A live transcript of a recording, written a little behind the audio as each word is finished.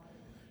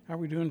How are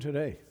we doing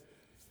today?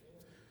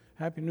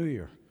 Happy New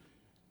Year.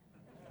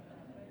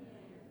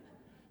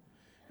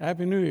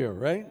 Happy New Year,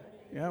 right?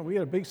 Yeah, we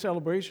had a big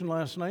celebration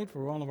last night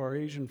for all of our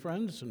Asian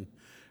friends, and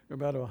there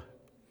are about, I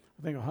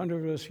think,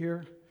 100 of us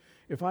here.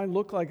 If I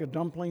look like a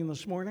dumpling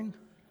this morning,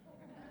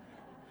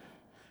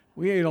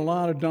 we ate a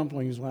lot of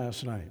dumplings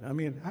last night. I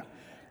mean,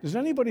 does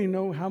anybody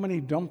know how many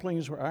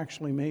dumplings were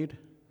actually made?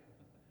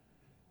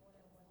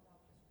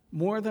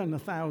 More than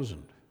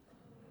 1,000.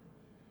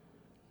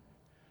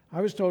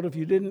 I was told if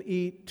you didn't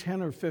eat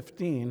 10 or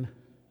 15,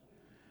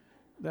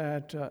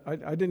 that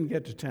I didn't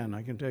get to 10,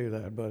 I can tell you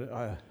that, but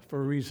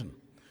for a reason.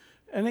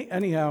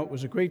 Anyhow, it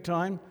was a great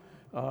time.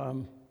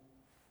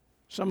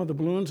 Some of the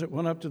balloons that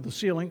went up to the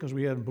ceiling, because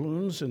we had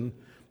balloons, and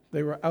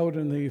they were out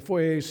in the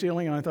foyer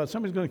ceiling, and I thought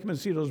somebody's going to come and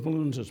see those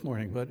balloons this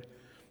morning, but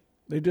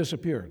they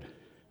disappeared.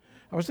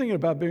 I was thinking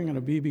about bringing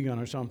a BB gun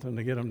or something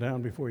to get them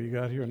down before you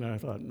got here, and then I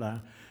thought, nah,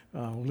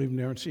 we'll leave them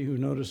there and see who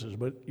notices.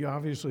 But you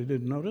obviously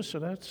didn't notice, so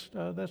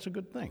that's a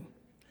good thing.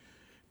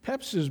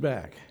 Peps is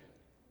back.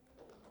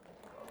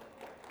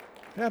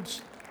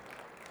 Peps,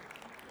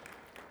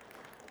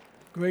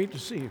 great to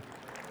see you.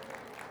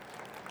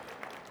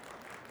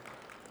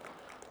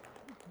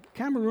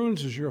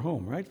 Cameroons is your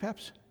home, right,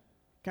 Peps?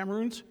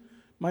 Cameroons?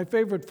 My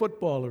favorite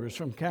footballer is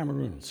from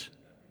Cameroons.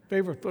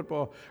 Favorite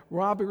football,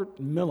 Robert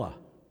Milla.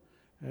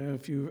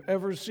 If you've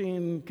ever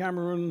seen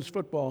Cameroons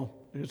football,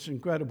 it's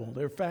incredible.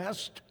 They're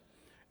fast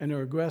and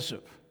they're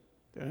aggressive.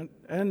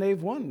 And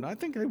they've won. I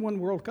think they won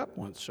World Cup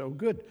once, so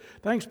good.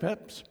 Thanks,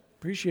 Peps.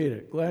 Appreciate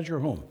it. Glad you're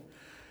home.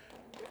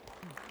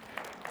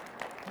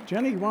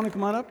 Jenny, you want to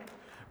come on up?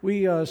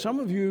 Some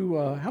of you,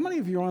 how many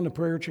of you are on the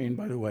prayer chain,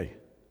 by the way?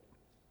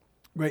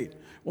 Great.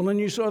 Well, then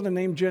you saw the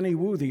name Jenny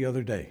Wu the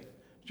other day.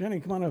 Jenny,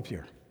 come on up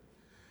here.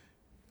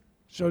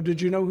 So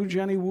did you know who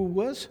Jenny Wu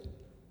was?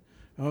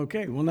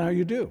 Okay, well, now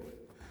you do.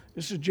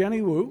 This is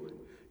Jenny Wu,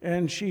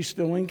 and she's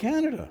still in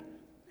Canada.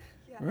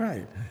 Yeah.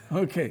 Right.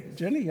 Okay.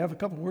 Jenny, you have a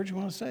couple words you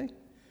want to say?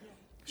 Yeah.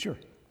 Sure.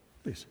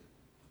 Please.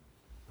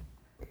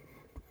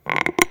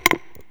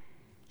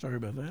 Sorry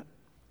about that.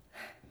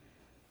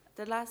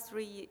 The last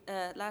three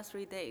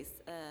days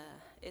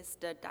is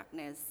the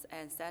darkness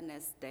and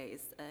sadness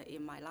days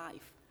in my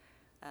life.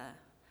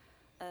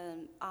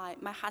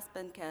 My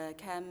husband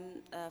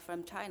came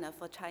from China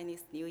for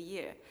Chinese New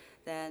Year.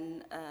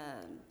 Then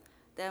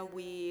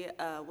we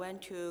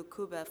went to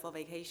Cuba for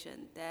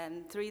vacation.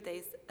 Then 3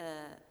 days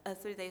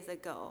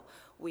ago,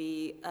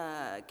 we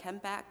came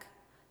back.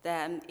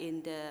 Then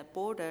in the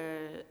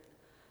border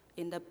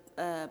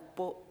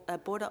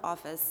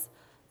office,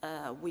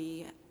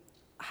 we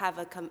have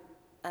a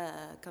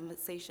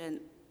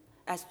conversation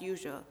as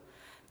usual.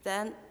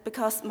 Then,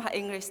 because my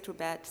English is too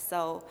bad,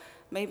 so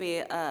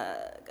maybe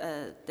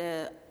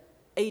the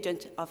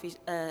agent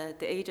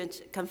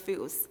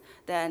confused.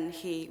 Then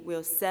he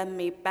will send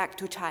me back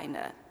to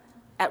China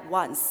at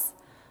once.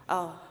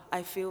 Oh,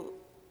 I feel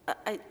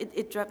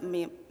it drives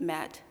me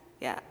mad.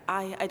 Yeah,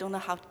 I don't know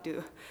how to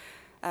do.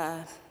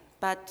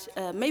 But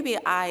maybe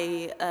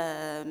I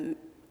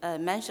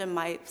mentioned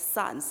my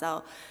son,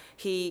 so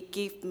he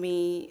gave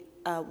me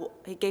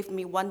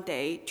 1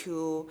 day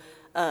to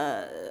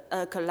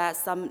collect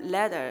some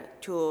letter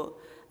to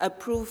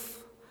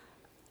prove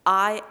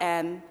I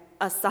am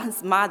a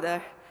son's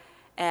mother,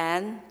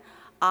 and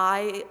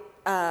I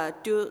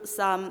do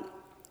some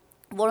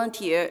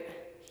volunteer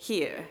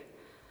here.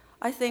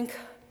 I think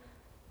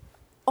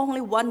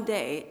only 1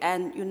 day,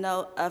 and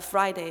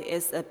Friday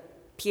is a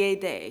PA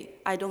day.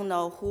 I don't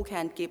know who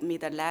can give me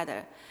the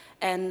letter,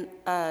 and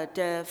I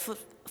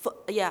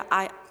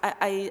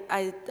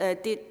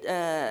did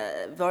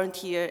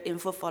volunteer in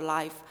Food for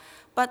Life,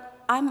 but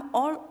I'm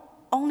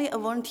only a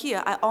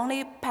volunteer. I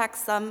only pack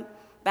some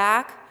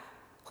bag.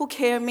 Who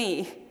care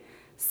me?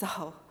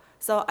 So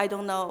I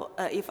don't know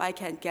if I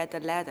can get the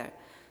letter.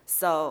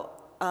 So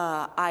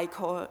I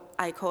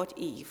called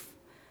Eve.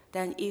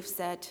 Then Eve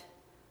said,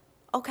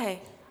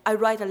 "Okay, I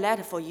write a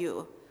letter for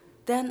you."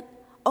 Then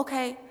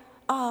okay,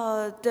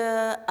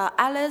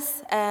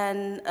 Alice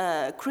and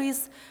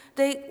Chris,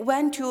 they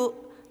went to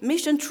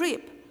mission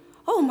trip.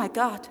 Oh my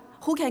God,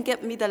 who can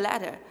get me the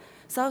letter?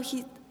 So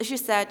she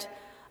said,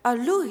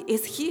 Lew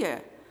is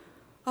here.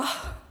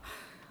 Oh,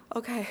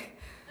 okay.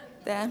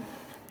 Then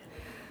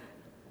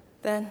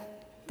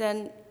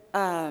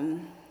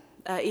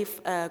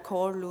if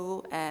call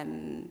Lew,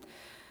 and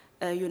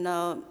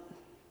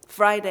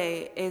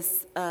Friday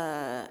is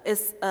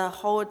a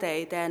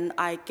holiday, then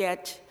I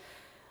get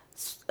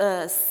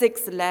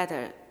 6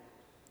 letters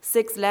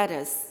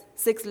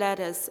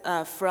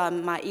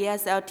from my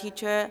ESL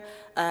teacher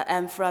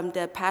and from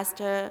the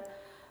pastor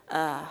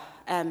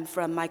and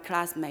from my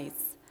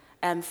classmates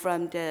and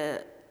from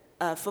the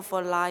Food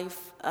for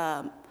Life.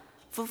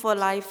 Food for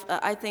Life,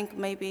 I think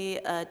maybe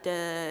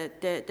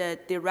the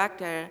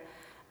director,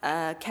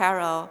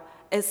 Carol,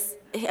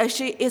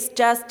 she is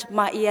just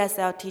my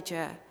ESL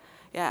teacher.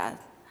 Yeah,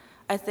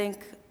 I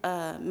think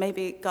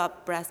maybe God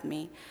bless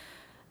me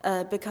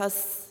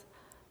because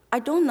I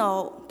don't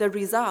know the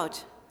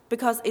result,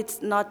 because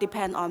it's not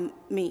depend on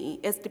me.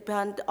 It's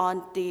depend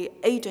on the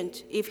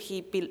agent if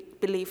he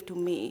believe to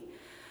me.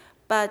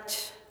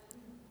 But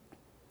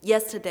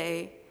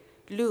yesterday,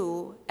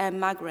 Lew and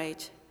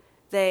Margaret,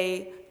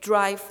 they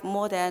drive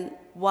more than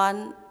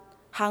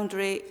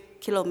 100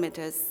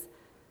 kilometers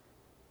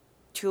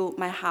to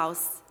my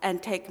house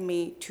and take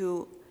me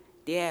to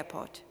the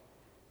airport.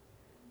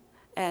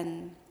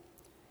 And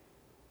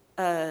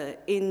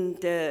in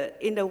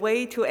the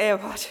way to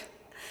airport,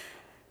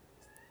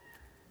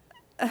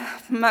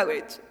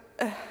 Margaret,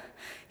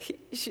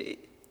 she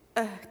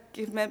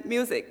give me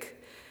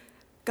music.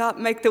 God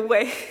make the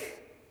way.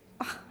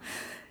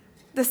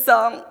 The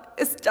song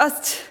is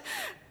just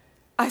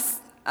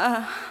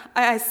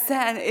I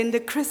sang in the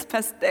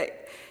Christmas day.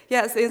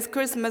 Yes, it's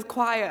Christmas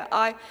choir.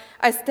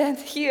 I stand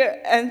here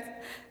and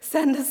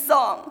sang the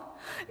song.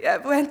 Yeah,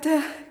 when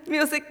the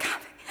music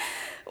coming,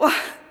 well,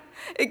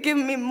 it gives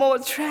me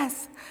more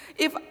strength.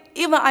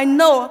 Even I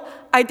know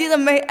I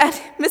didn't make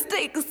any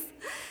mistakes,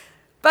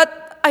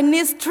 but I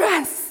need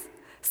strength.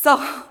 So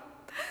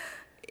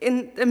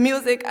in the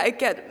music, I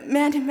get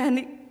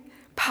many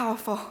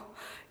powerful.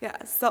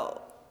 Yeah,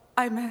 so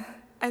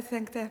I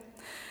thank them.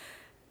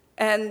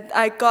 And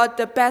I got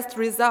the best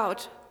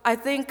result. I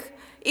think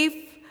if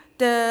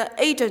the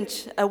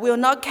agent will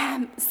not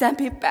send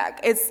me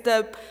back, it's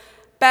the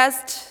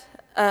best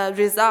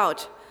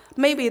result.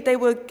 Maybe they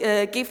will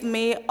give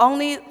me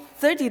only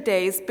 30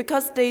 days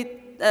because they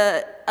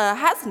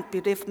hasn't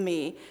believed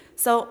me.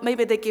 So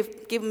maybe they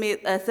give me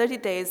 30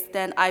 days,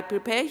 then I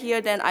prepare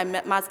here, then I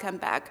must come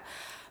back.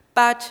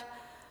 But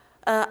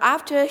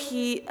after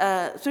 3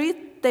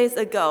 days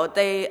ago,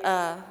 they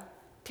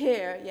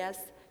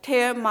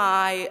tear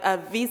my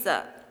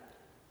visa.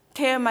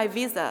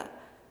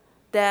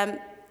 Then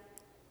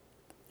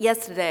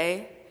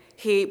yesterday,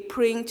 he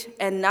print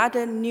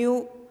another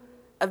new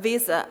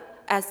visa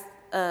as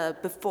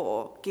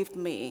before, give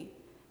me.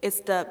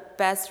 It's the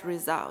best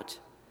result.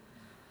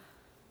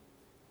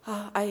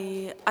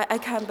 I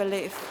can't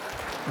believe.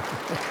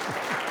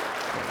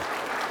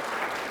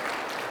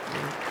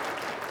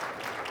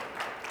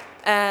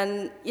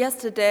 And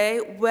yesterday,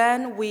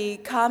 when we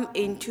come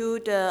into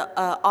the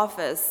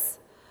office,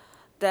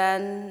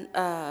 then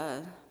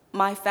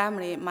my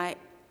family, my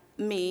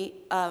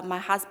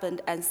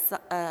husband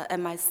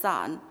and my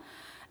son,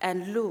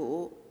 and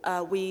Lew,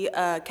 we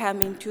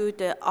came into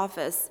the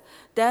office.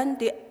 Then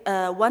the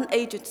one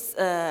agent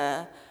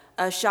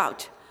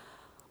shout,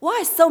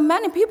 "Why so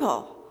many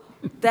people?"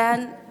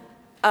 Then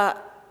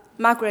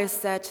Margaret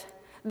said,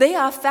 "They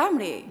are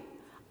family.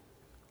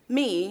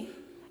 Me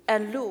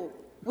and Lew,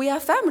 we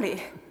are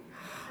family."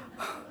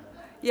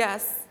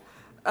 Yes,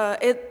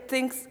 it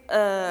thinks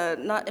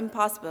not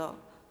impossible,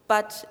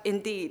 but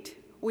indeed,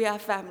 we are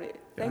family.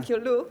 Thank you,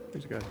 Lew.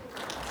 Praise God.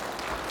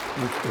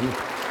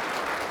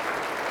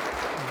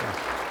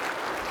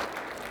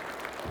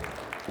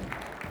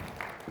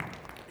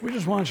 We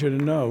just want you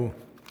to know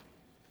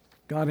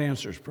God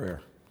answers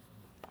prayer.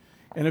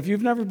 And if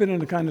you've never been in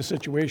the kind of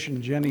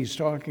situation Jenny's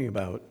talking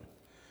about,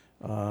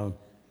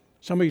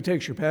 somebody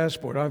takes your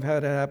passport. I've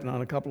had it happen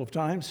on a couple of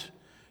times.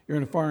 You're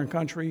in a foreign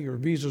country, your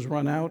visa's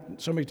run out,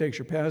 somebody takes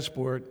your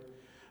passport,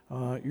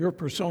 you're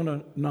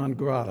persona non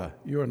grata.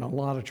 You're in a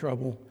lot of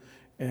trouble,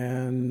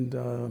 and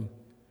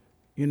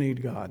you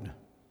need God.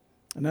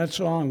 And that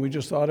song we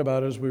just thought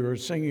about as we were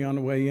singing on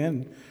the way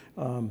in,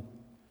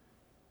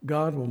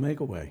 God will make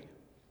a way.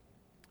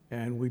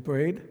 And we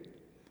prayed,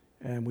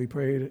 and we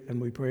prayed, and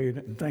we prayed,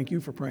 and thank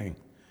you for praying.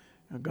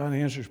 God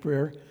answers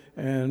prayer,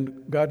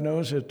 and God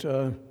knows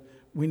that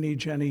we need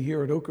Jenny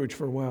here at Oak Ridge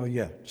for a while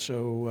yet.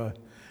 So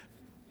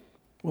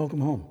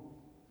welcome home.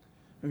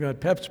 We got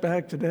Pep's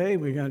back today.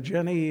 We got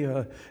Jenny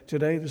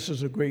today. This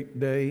is a great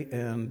day,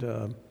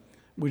 and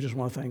we just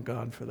want to thank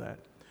God for that.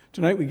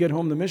 Tonight we get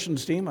home the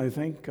missions team. I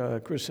think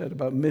Chris said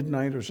about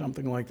midnight or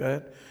something like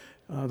that.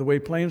 The way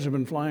planes have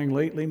been flying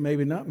lately,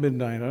 maybe not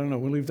midnight. I don't know.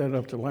 We'll leave that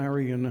up to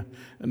Larry and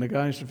the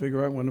guys to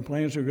figure out when the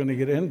planes are going to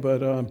get in.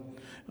 But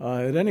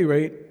at any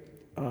rate,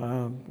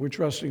 we're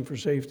trusting for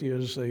safety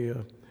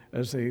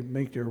as they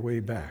make their way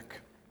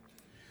back.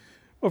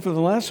 Well, for the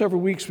last several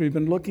weeks, we've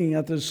been looking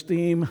at this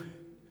theme.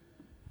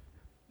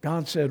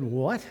 God said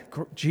what?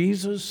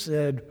 Jesus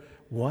said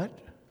what?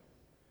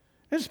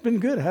 It's been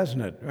good,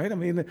 hasn't it? Right? I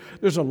mean,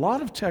 there's a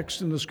lot of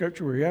text in the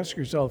scripture where you ask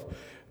yourself,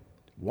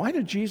 why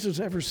did Jesus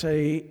ever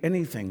say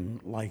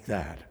anything like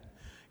that?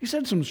 He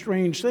said some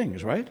strange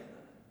things, right?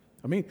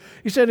 I mean,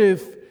 he said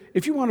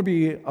if you want to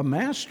be a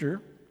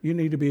master, you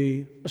need to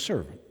be a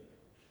servant,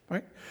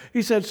 right?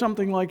 He said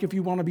something like if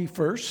you want to be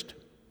first,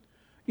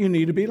 you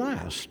need to be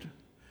last.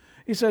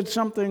 He said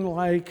something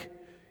like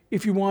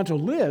if you want to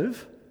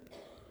live,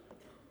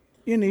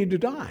 you need to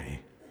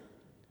die.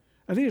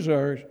 Now, these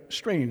are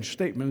strange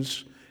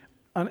statements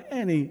on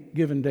any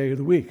given day of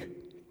the week.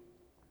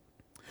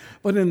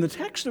 But in the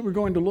text that we're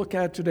going to look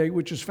at today,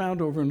 which is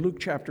found over in Luke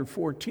chapter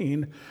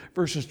 14,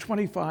 verses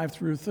 25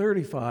 through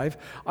 35,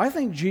 I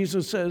think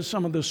Jesus says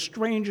some of the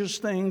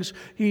strangest things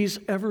he's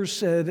ever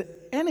said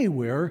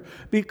anywhere,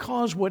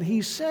 because what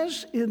he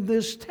says in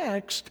this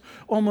text,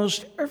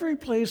 almost every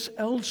place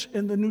else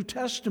in the New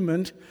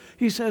Testament,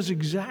 he says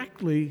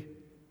exactly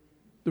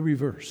the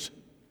reverse.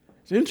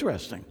 It's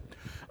interesting.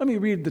 Let me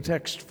read the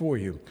text for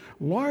you.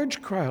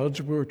 Large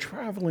crowds were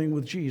traveling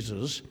with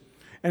Jesus,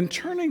 and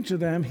turning to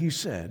them, he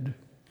said,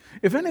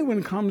 "If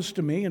anyone comes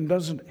to me and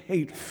doesn't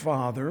hate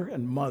father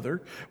and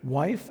mother,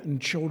 wife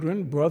and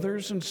children,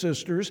 brothers and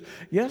sisters,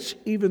 yes,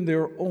 even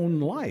their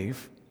own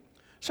life,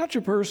 such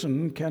a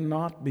person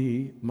cannot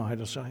be my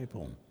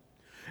disciple.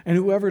 And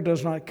whoever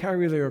does not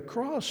carry their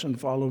cross and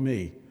follow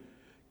me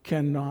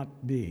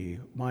cannot be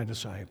my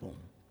disciple.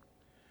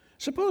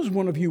 Suppose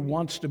one of you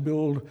wants to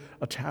build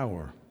a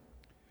tower.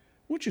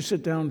 Won't you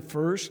sit down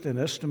first and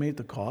estimate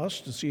the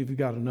cost to see if you've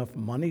got enough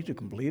money to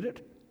complete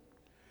it?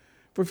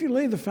 For if you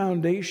lay the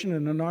foundation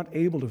and are not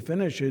able to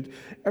finish it,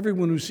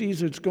 everyone who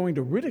sees it's going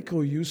to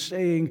ridicule you,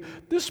 saying,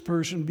 'This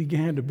person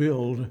began to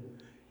build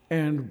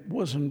and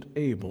wasn't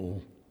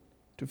able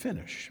to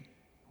finish.'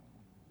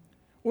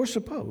 Or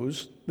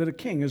suppose that a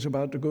king is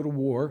about to go to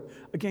war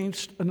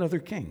against another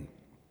king.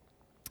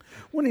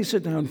 When he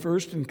sit down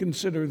first and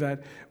consider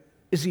that,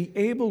 is he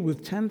able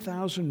with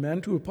 10,000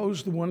 men to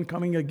oppose the one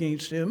coming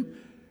against him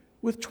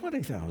with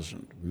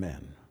 20,000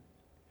 men?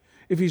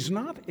 If he's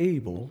not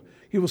able,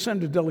 he will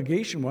send a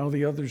delegation while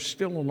the other's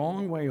still a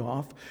long way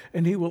off,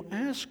 and he will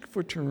ask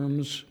for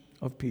terms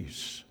of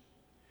peace.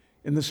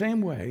 In the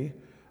same way,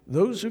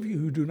 those of you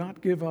who do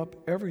not give up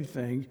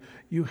everything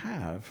you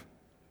have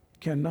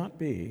cannot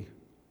be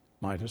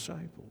my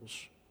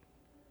disciples.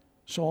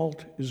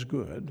 Salt is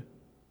good,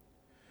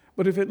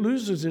 but if it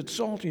loses its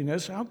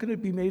saltiness, how can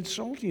it be made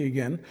salty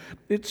again?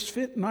 It's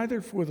fit neither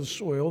for the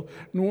soil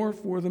nor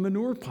for the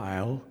manure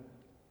pile.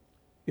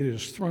 It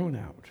is thrown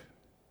out.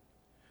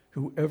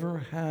 Whoever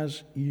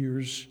has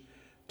ears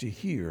to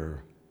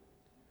hear,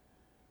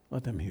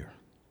 let them hear."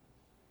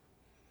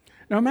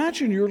 Now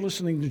imagine you're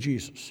listening to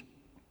Jesus.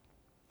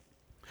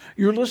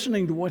 You're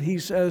listening to what he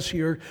says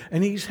here,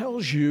 and he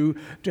tells you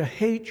to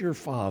hate your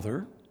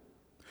father,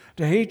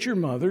 to hate your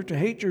mother, to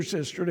hate your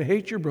sister, to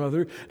hate your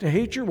brother, to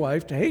hate your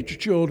wife, to hate your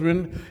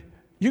children.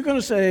 You're going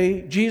to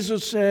say,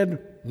 Jesus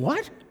said,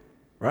 what?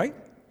 Right?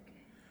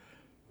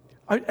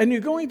 And you're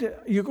going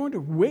to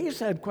raise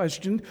that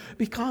question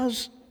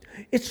because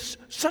it's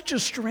such a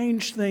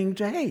strange thing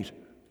to hate.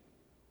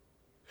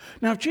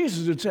 Now, if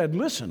Jesus had said,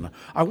 "Listen,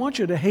 I want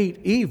you to hate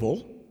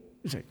evil,"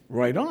 you say,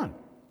 right on,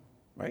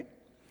 right?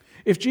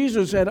 If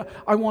Jesus said,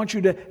 "I want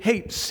you to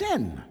hate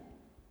sin,"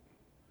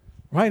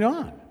 right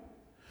on.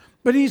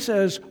 But he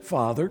says,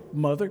 father,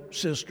 mother,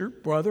 sister,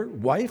 brother,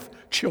 wife,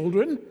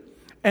 children,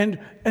 and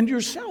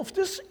yourself.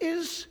 This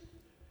is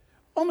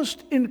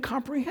almost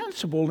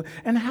incomprehensible.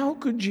 And how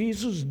could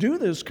Jesus do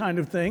this kind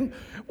of thing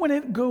when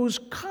it goes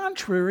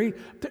contrary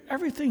to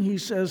everything he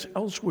says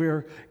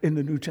elsewhere in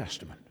the New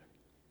Testament?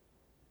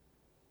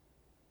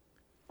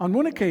 On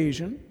one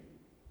occasion,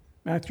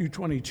 Matthew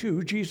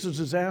 22, Jesus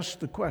is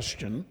asked the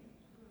question,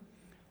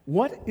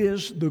 "What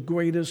is the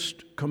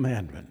greatest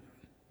commandment?"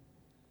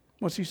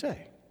 What's he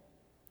say?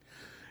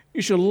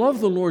 "You shall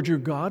love the Lord your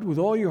God with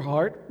all your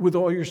heart, with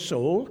all your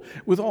soul,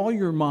 with all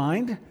your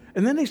mind."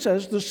 And then he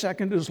says, the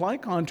second is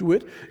like unto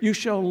it, "You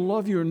shall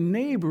love your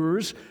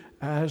neighbors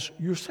as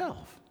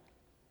yourself."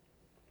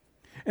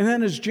 And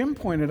then as Jim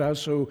pointed out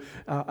so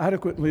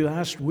adequately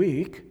last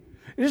week,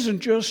 it isn't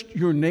just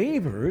your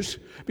neighbors,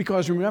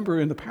 because remember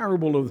in the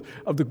parable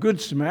of the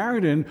Good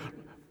Samaritan,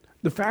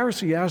 the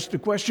Pharisee asked the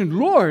question,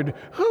 "Lord,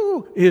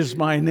 who is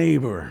my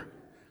neighbor?"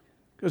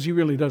 Because he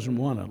really doesn't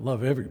want to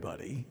love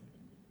everybody.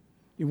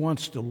 He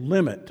wants to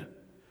limit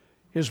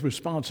his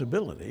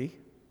responsibility.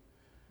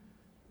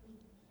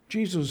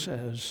 Jesus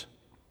says,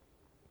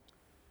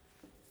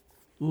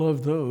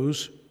 "Love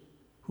those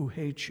who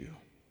hate you.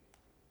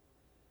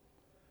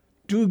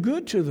 Do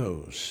good to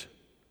those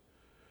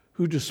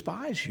who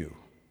despise you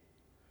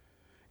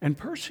and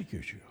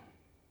persecute you."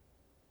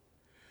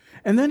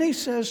 And then he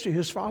says to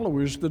his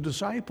followers, the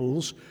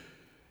disciples,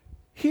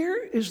 here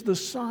is the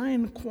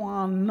sine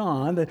qua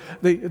non,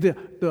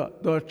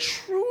 the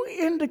true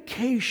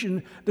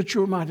indication that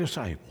you're my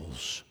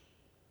disciples.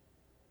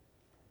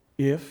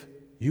 If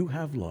you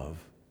have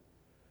love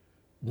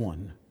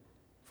one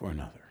for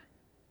another.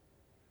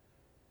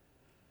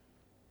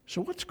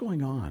 So what's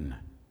going on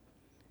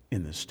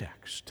in this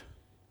text?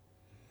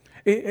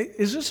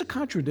 Is this a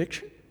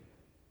contradiction?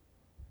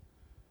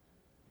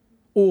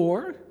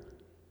 Or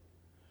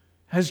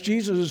has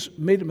Jesus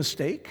made a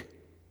mistake?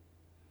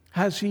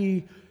 Has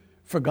he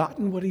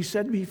forgotten what he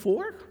said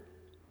before?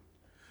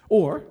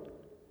 Or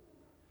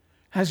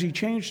has he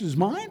changed his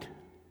mind?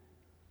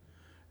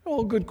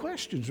 All good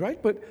questions,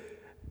 right? But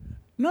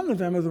none of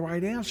them are the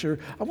right answer.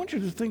 I want you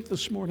to think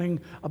this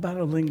morning about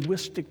a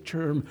linguistic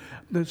term,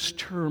 this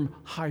term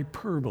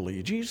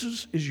hyperbole.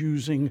 Jesus is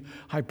using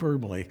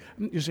hyperbole.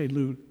 You say,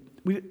 Lew,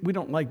 we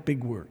don't like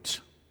big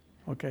words,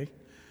 okay?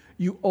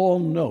 You all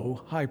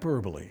know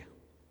hyperbole.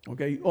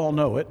 Okay, you all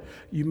know it.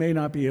 You may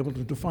not be able to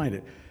define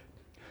it.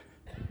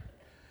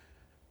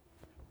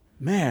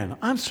 Man,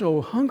 I'm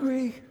so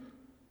hungry,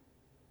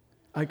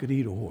 I could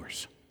eat a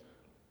horse.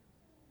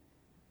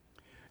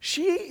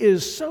 She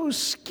is so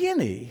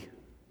skinny,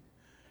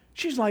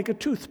 she's like a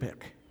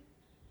toothpick.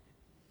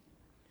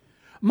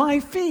 My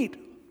feet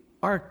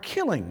are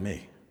killing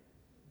me.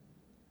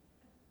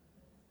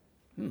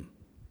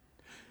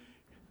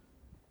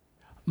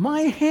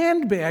 My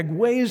handbag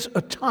weighs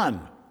a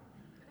ton.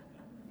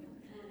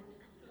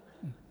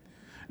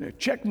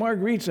 Check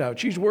Marguerite's out.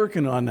 She's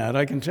working on that,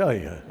 I can tell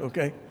you,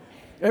 okay?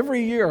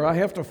 Every year I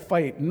have to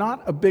fight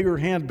not a bigger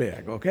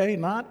handbag, okay?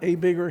 Not a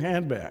bigger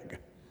handbag.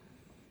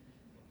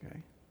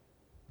 Okay?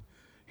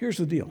 Here's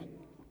the deal.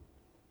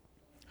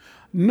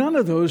 None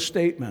of those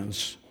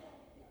statements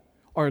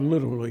are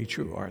literally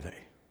true, are they?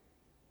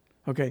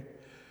 Okay?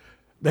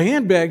 The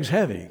handbag's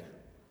heavy.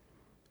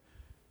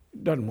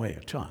 It doesn't weigh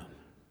a ton.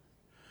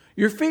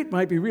 Your feet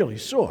might be really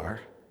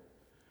sore,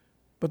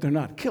 but they're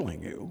not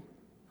killing you.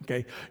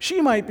 Okay?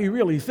 She might be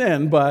really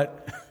thin,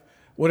 but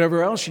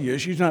whatever else she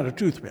is, she's not a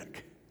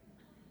toothpick.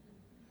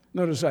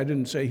 Notice I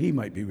didn't say he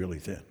might be really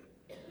thin.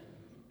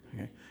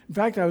 Okay? In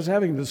fact, I was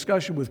having a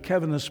discussion with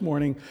Kevin this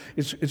morning.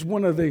 It's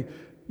one of the,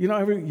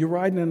 you're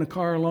riding in a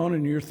car alone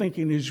and you're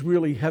thinking these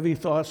really heavy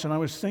thoughts, and I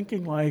was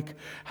thinking like,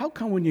 how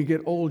come when you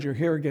get old your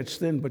hair gets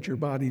thin but your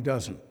body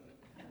doesn't?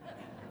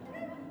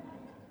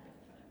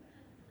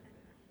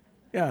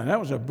 Yeah, that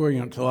was a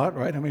brilliant thought,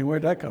 right? I mean,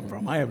 where'd that come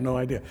from? I have no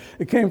idea.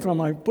 It came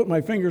from, I put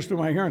my fingers through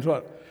my hair and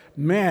thought,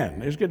 man,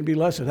 there's going to be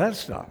less of that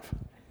stuff.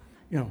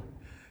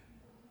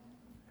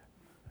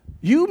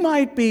 You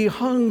might be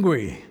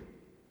hungry,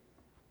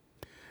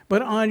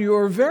 but on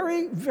your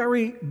very,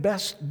 very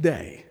best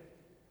day,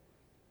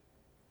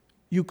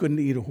 you couldn't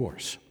eat a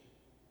horse.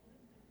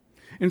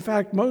 In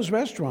fact, Moe's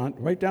Restaurant,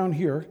 right down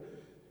here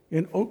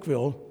in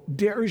Oakville,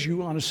 dares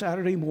you on a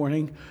Saturday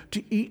morning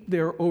to eat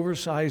their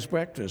oversized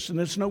breakfast. And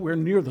it's nowhere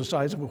near the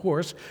size of a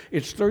horse.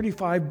 It's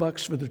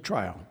 $35 for the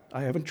trial.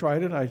 I haven't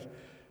tried it. I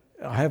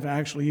haven't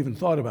actually even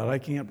thought about it. I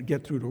can't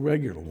get through the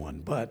regular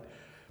one. But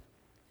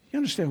you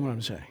understand what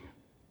I'm saying?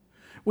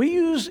 We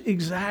use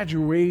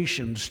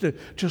exaggerations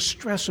to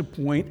stress a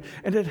point,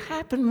 and it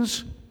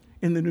happens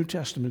in the New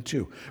Testament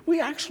too.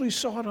 We actually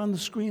saw it on the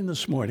screen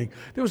this morning.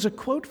 There was a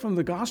quote from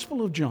the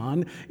Gospel of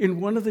John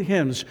in one of the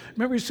hymns.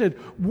 Remember, he said,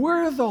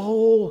 were the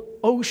whole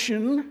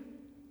ocean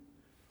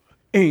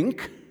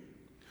ink,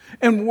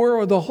 and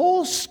were the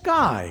whole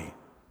sky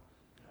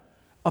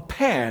a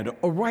pad,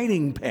 a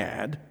writing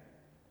pad,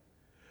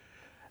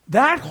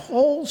 that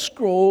whole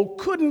scroll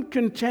couldn't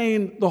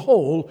contain the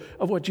whole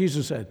of what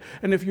Jesus said.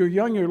 And if you're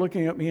young, you're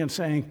looking at me and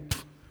saying,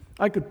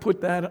 I could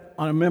put that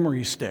on a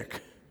memory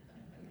stick.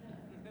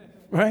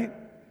 Right?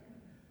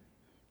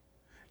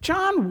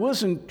 John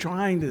wasn't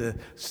trying to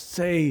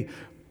say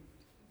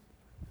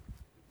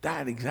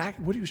that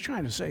exactly. What he was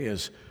trying to say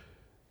is,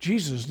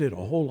 Jesus did a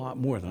whole lot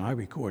more than I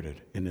recorded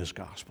in this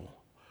gospel.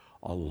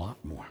 A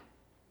lot more.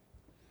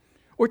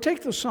 Or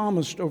take the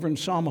psalmist over in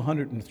Psalm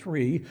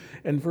 103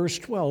 and verse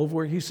 12,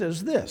 where he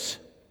says this,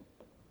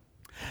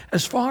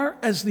 as far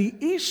as the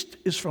east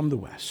is from the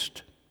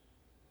west.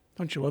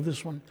 Don't you love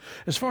this one?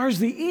 As far as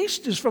the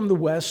east is from the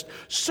west,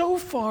 so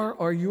far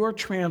are your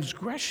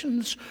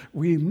transgressions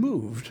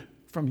removed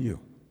from you.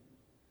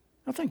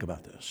 Now think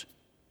about this.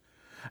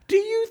 Do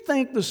you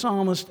think the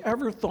psalmist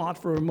ever thought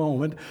for a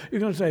moment,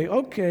 you're going to say,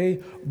 okay,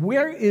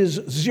 where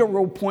is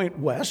 0 point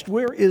west?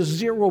 Where is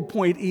 0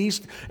 point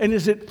east? And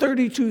is it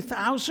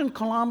 32,000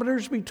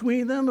 kilometers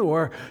between them?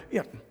 Or,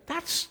 the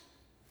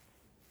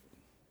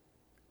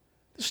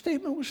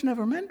statement was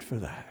never meant for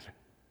that.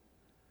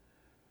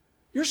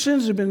 Your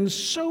sins have been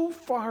so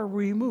far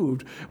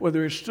removed,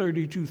 whether it's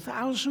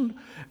 32,000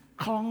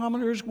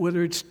 kilometers,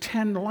 whether it's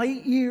 10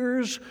 light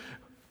years,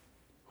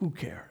 who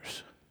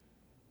cares?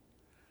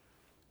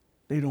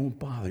 They don't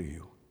bother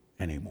you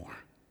anymore.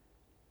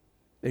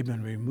 They've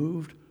been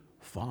removed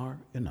far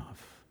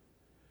enough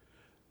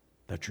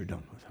that you're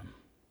done with them.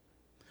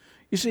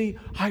 You see,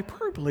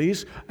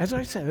 hyperboles, as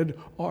I said,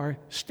 are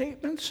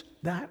statements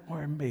that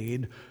are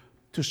made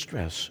to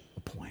stress a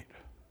point.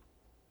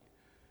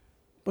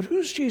 But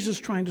who's Jesus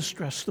trying to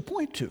stress the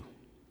point to?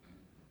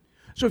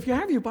 So if you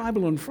have your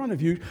Bible in front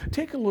of you,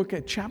 take a look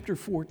at chapter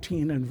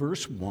 14 and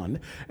verse 1.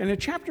 And in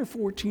chapter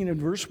 14 and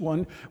verse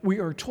 1, we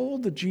are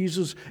told that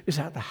Jesus is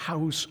at the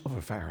house of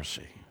a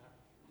Pharisee.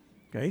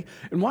 Okay?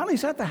 And while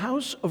he's at the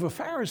house of a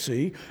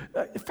Pharisee,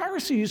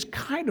 Pharisees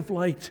kind of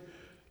liked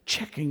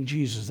checking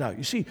Jesus out.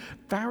 You see,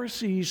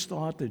 Pharisees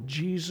thought that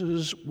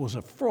Jesus was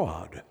a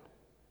fraud.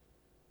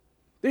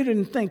 They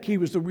didn't think he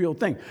was the real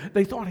thing.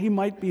 They thought he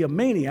might be a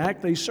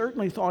maniac. They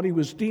certainly thought he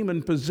was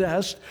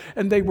demon-possessed,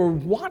 and they were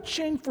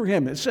watching for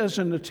him. It says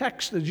in the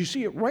text, as you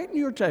see it right in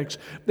your text,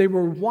 they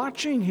were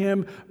watching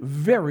him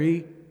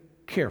very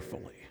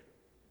carefully.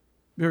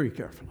 Very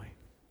carefully.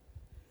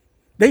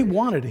 They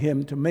wanted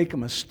him to make a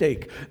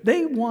mistake.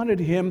 They wanted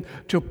him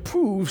to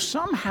prove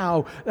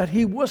somehow that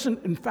he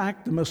wasn't, in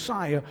fact, the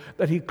Messiah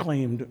that he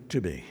claimed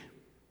to be.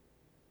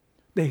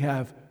 They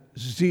have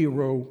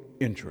zero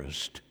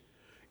interest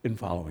in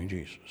following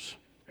Jesus.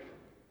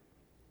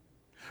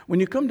 When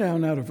you come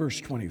down now to verse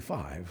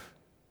 25,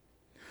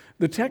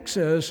 the text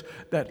says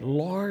that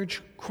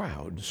large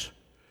crowds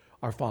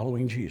are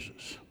following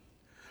Jesus.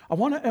 I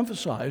want to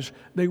emphasize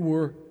they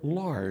were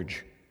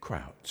large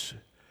crowds,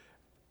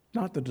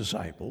 not the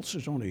disciples.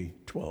 There's only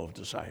 12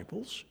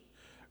 disciples,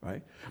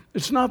 right?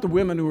 It's not the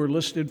women who are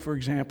listed, for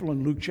example,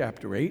 in Luke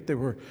chapter 8. There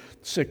were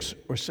 6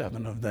 or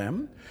 7 of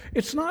them.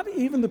 It's not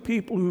even the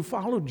people who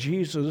followed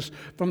Jesus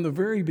from the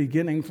very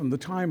beginning, from the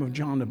time of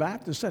John the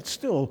Baptist. That's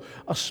still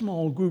a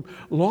small group.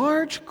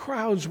 Large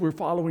crowds were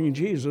following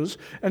Jesus,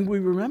 and we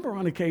remember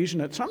on occasion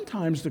that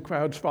sometimes the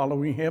crowds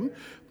following him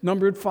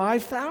numbered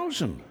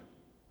 5,000,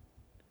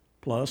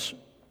 plus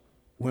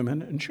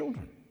women and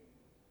children.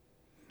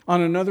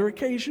 On another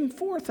occasion,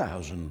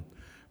 4,000,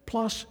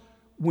 plus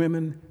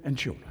women and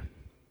children.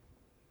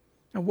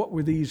 Now, what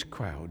were these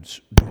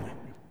crowds doing?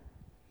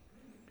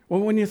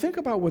 Well, when you think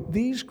about what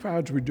these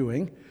crowds were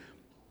doing,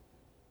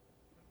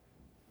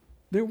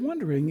 they're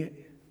wondering,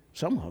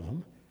 some of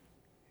them,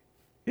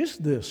 is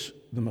this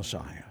the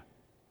Messiah?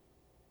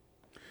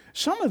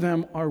 Some of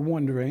them are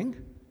wondering,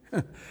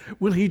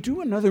 will he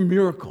do another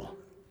miracle?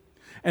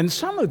 And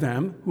some of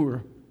them, who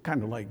are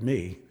kind of like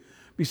me,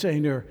 be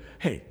saying there,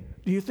 hey,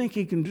 do you think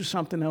he can do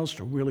something else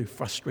to really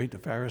frustrate the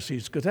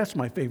Pharisees? Because that's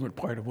my favorite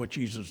part of what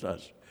Jesus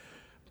does.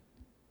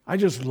 I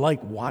just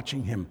like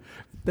watching him.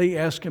 They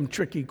ask him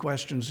tricky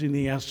questions, and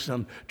he asks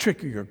them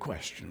trickier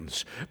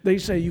questions. They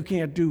say you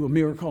can't do a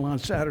miracle on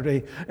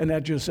Saturday, and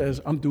that just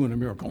says, I'm doing a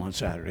miracle on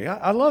Saturday.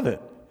 I love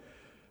it.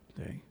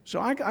 Okay? So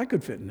I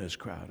could fit in this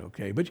crowd,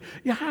 okay? But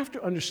you have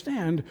to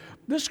understand,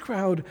 this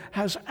crowd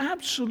has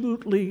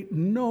absolutely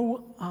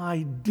no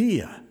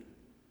idea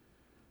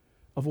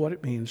of what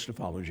it means to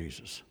follow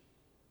Jesus.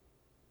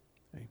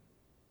 Okay?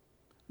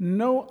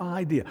 No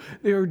idea.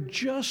 They're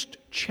just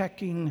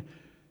checking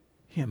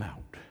him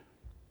out.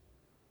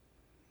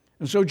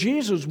 And so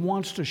Jesus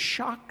wants to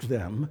shock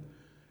them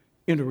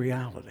into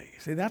reality.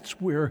 See, that's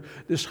where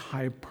this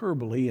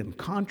hyperbole and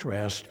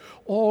contrast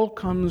all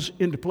comes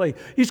into play.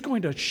 He's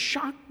going to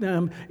shock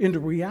them into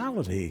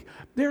reality.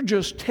 They're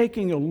just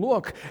taking a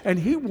look, and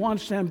he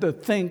wants them to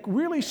think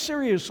really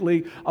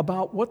seriously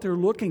about what they're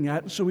looking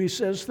at. So he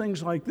says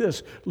things like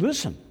this: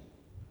 listen,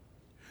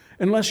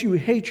 unless you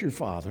hate your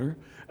father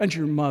and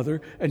your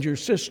mother and your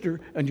sister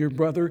and your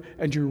brother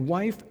and your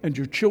wife and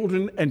your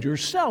children and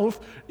yourself,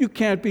 you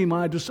can't be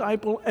my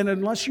disciple. And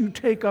unless you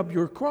take up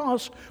your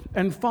cross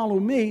and follow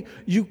me,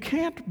 you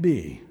can't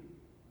be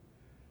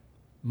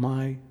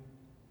my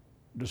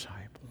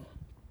disciple.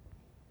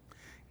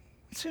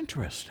 It's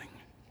interesting.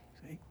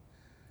 See?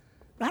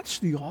 That's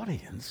the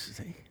audience.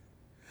 See?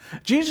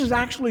 Jesus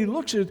actually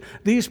looks at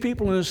these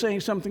people and is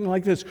saying something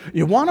like this: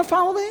 you want to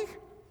follow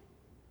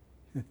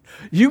me?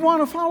 You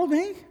want to follow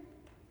me?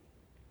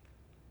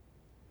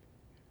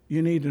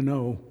 You need to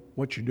know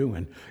what you're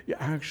doing. You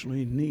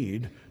actually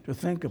need to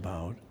think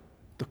about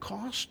the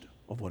cost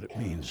of what it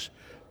means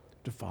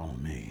to follow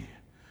me.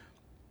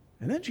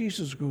 And then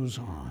Jesus goes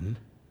on,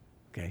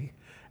 okay,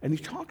 and he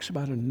talks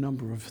about a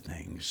number of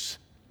things.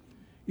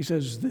 He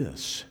says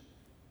this.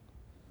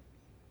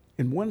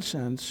 In one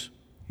sense,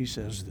 he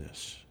says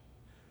this: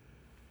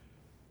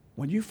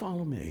 when you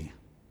follow me,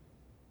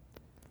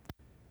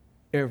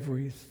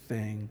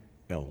 everything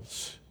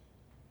else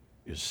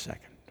is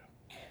second.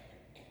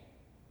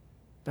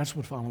 That's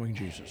what following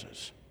Jesus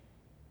is.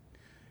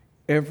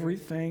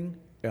 Everything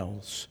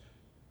else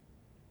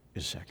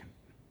is second.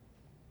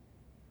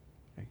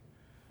 Okay?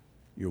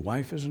 Your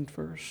wife isn't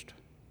first.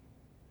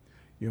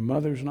 Your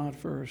mother's not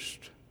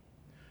first.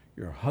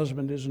 Your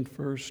husband isn't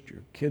first.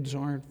 Your kids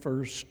aren't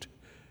first.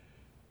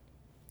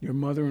 Your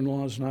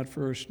mother-in-law is not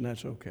first, and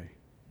that's okay.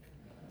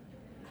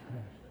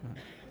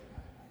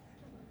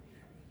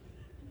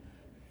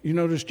 You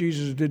notice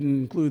Jesus didn't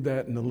include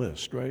that in the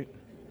list, right?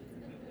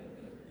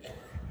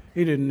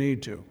 He didn't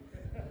need to.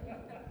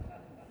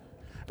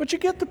 But you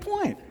get the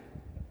point.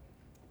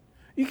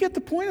 You get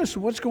the point as to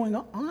what's going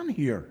on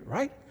here,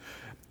 right?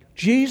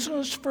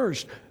 Jesus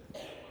first.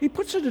 He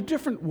puts it a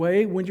different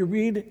way when you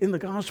read in the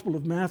Gospel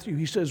of Matthew.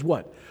 He says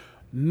what?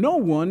 No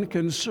one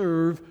can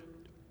serve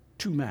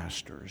two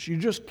masters. You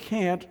just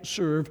can't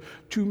serve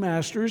two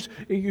masters.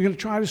 You're going to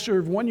try to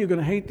serve one, you're going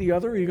to hate the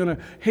other. You're going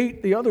to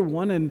hate the other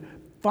one and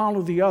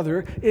follow the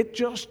other. It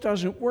just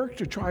doesn't work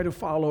to try to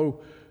follow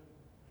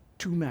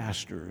two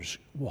masters.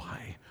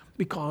 Why?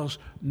 Because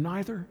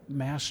neither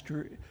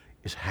master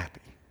is happy.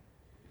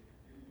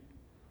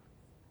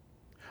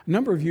 A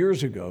number of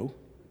years ago,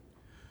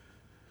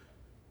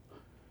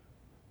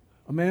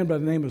 a man by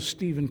the name of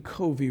Stephen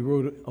Covey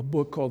wrote a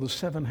book called The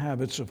 7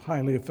 Habits of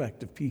Highly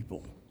Effective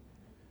People.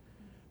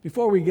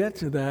 Before we get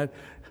to that,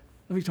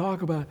 let me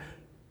talk about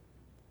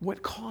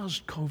what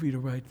caused Covey to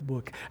write the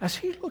book. As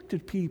he looked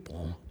at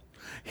people,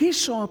 he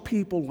saw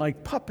people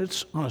like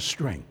puppets on a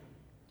string,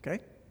 okay?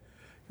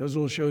 Those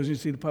little shows, you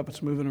see the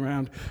puppets moving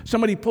around.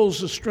 Somebody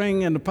pulls the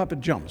string and the puppet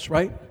jumps,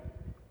 right?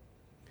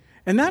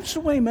 And that's the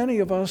way many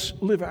of us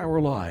live our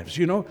lives,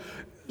 you know.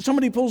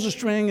 Somebody pulls a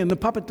string and the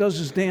puppet does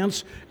his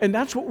dance, and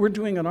that's what we're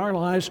doing in our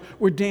lives.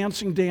 We're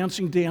dancing,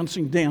 dancing,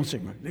 dancing,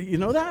 dancing. You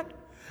know that?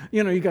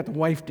 You know, you got the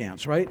wife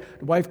dance, right?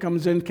 The wife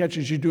comes in,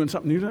 catches you doing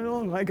something. You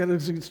know, oh, I got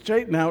to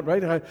straighten out,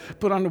 right? I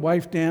put on the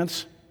wife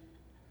dance.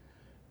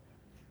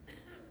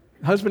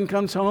 Husband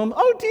comes home.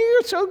 Oh,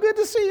 dear, so good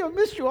to see you. I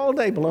missed you all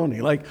day.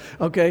 Baloney. Like,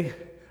 okay, I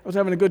was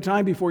having a good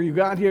time before you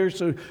got here,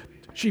 so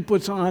she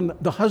puts on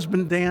the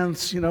husband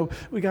dance. You know,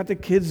 we got the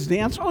kids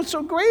dance. Oh, it's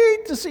so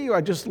great to see you. I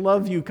just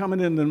love you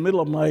coming in the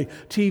middle of my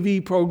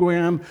TV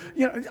program.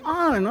 You know,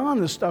 on and on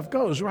this stuff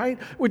goes, right?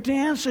 We're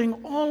dancing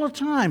all the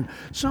time.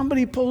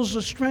 Somebody pulls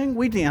the string,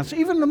 we dance.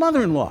 Even the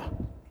mother-in-law.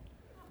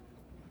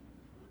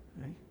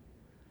 Okay.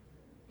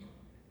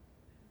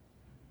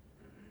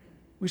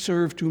 We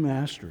serve 2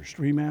 masters,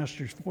 3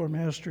 masters, 4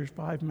 masters,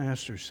 5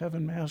 masters,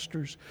 7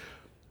 masters.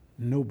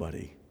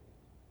 Nobody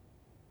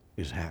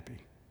is happy.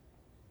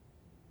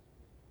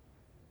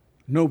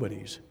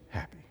 Nobody's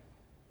happy.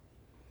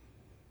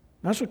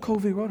 That's what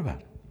Covey wrote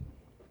about.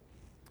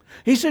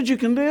 He said you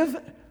can live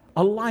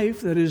a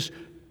life that is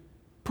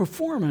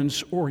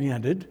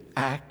performance-oriented,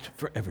 act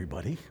for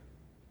everybody,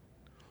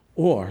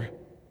 or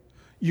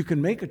you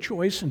can make a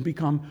choice and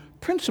become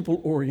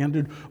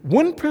principle-oriented,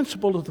 one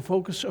principle at the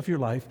focus of your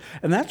life,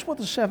 and that's what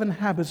the 7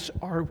 habits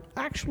are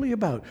actually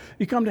about.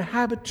 You come to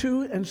habit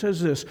 2 and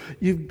says this: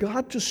 you've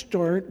got to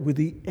start with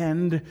the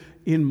end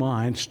in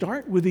mind.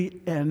 Start with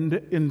the end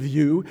in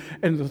view.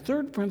 And the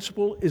 3rd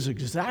principle is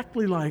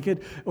exactly like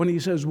it when he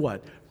says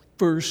what?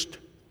 First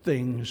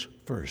things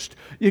first.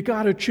 You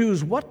got to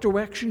choose what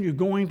direction you're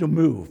going to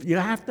move. You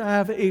have to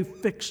have a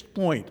fixed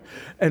point.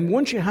 And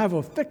once you have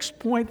a fixed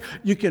point,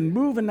 you can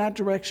move in that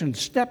direction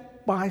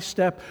step by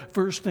step,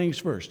 first things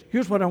first.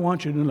 Here's what I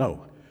want you to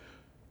know.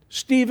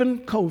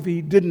 Stephen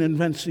Covey didn't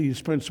invent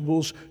these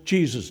principles.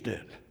 Jesus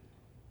did.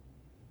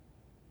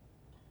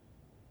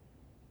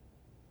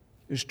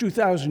 There's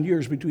 2,000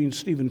 years between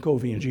Stephen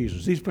Covey and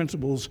Jesus. These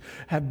principles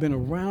have been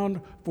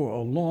around for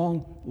a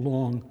long,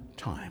 long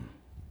time.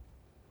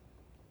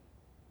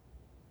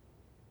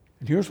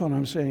 And here's what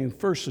I'm saying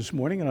first this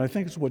morning, and I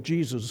think it's what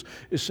Jesus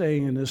is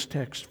saying in this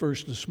text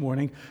first this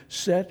morning.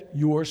 Set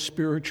your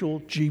spiritual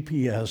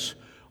GPS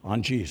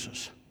on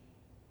Jesus.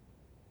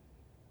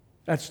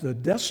 That's the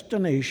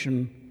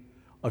destination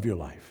of your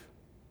life.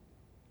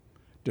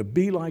 To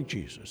be like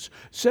Jesus.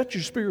 Set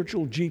your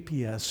spiritual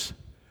GPS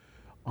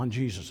on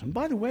Jesus. And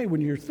by the way, when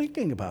you're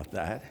thinking about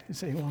that, you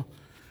say, well,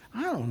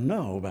 I don't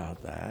know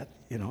about that,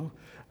 you know.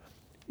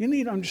 You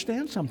need to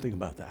understand something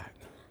about that.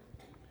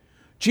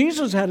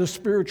 Jesus had a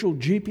spiritual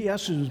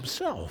GPS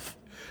himself,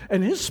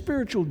 and his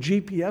spiritual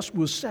GPS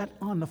was set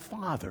on the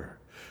Father.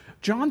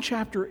 John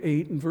chapter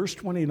 8 and verse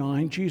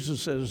 29,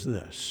 Jesus says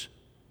this: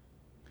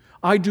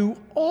 I do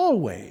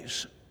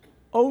always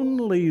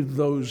only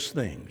those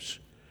things.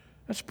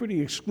 That's a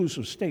pretty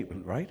exclusive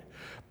statement, right?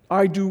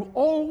 I do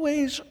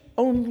always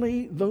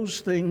only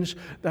those things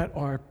that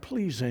are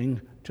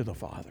pleasing to the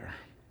Father.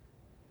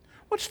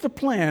 What's the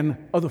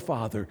plan of the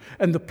Father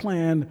and the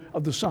plan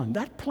of the Son?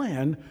 That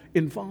plan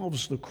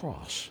involves the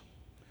cross.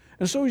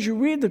 And so as you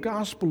read the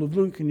Gospel of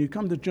Luke and you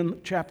come to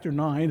chapter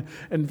 9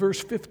 and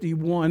verse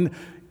 51,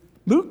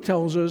 Luke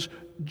tells us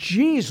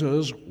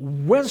Jesus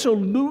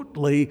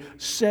resolutely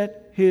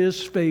set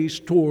his face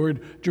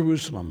toward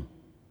Jerusalem.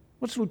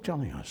 What's Luke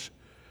telling us?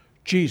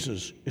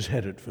 Jesus is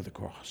headed for the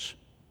cross.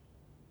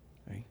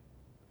 Okay?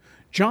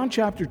 John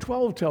chapter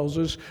 12 tells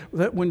us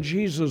that when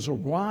Jesus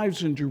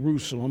arrives in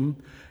Jerusalem,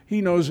 he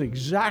knows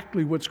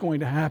exactly what's going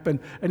to happen.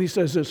 And he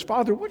says this: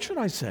 Father, what should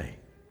I say?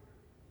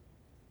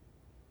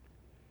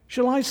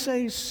 Shall I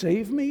say,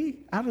 save me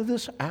out of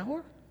this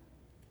hour?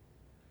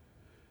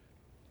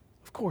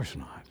 Of course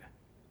not.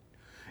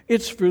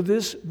 It's for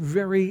this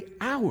very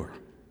hour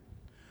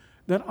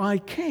that I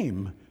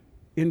came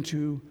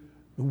into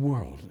the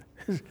world.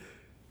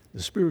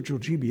 The spiritual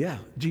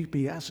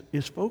GPS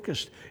is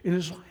focused in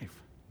his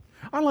life.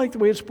 I like the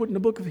way it's put in the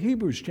book of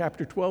Hebrews,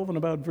 chapter 12, and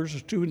about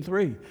verses 2 and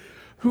 3.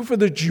 Who for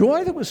the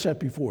joy that was set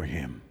before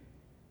him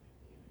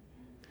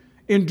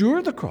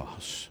endured the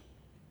cross,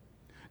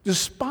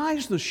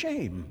 despised the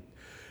shame,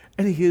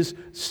 and he is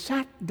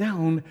sat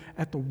down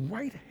at the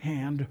right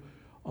hand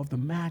of the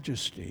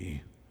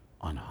Majesty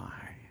on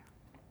high.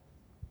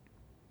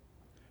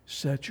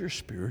 Set your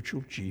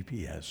spiritual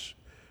GPS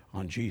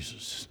on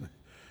Jesus.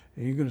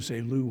 And you're going to say,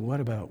 Lew, what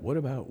about? What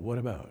about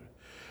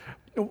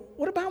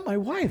my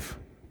wife?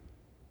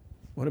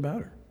 What about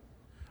her?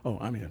 Oh,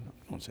 I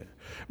won't say that.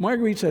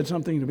 Marguerite said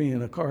something to me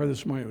in a car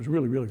this morning. It was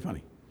really, really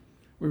funny.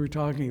 We were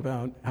talking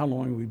about how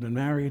long we've been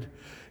married,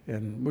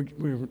 and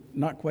we're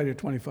not quite at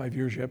 25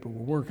 years yet, but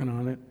we're working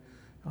on it.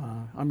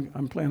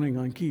 I'm planning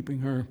on keeping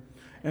her.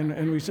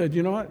 And we said,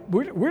 you know what?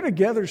 We're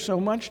together so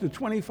much that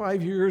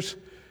 25 years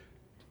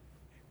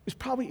is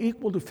probably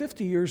equal to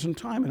 50 years in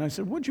time. And I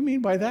said, what do you mean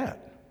by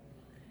that?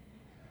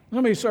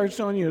 Somebody starts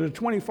telling you that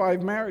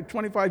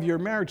 25-year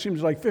marriage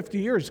seems like 50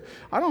 years.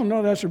 I don't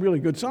know that's a really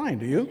good sign,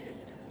 do you?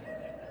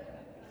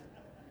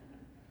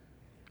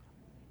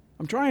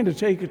 I'm trying to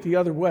take it the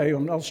other way.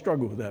 I'll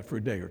struggle with that for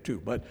a day or two.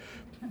 But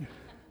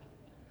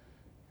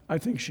I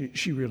think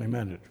she really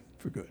meant it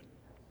for good.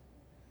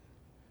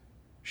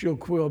 She'll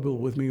quibble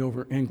with me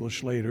over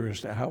English later as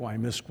to how I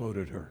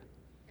misquoted her.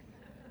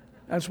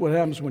 That's what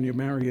happens when you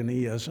marry an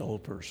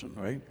ESL person,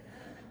 right?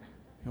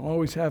 You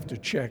always have to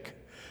check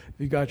if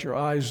you got your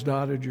I's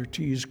dotted, your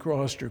T's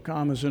crossed, your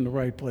commas in the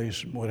right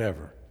place, and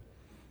whatever.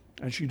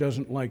 And she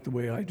doesn't like the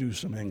way I do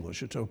some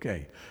English. It's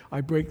okay. I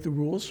break the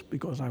rules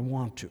because I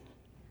want to.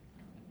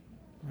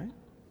 Right?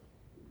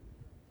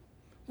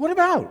 What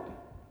about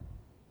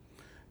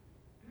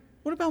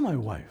my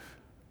wife?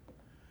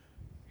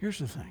 Here's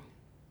the thing.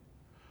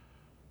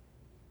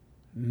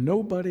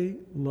 Nobody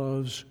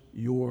loves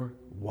your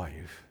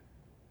wife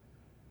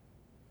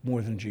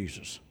more than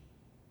Jesus.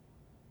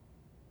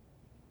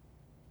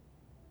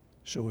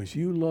 So if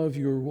you love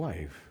your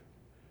wife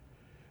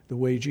the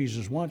way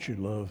Jesus wants you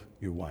to love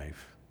your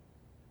wife,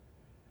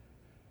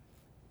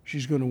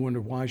 she's going to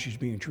wonder why she's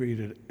being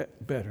treated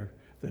better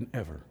than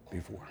ever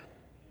before.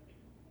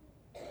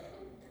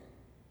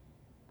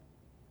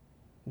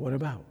 What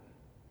about?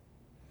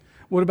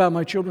 What about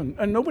my children?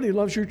 And nobody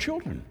loves your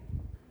children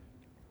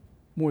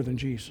more than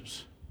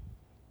Jesus.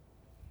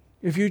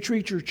 If you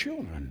treat your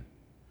children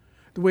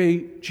the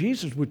way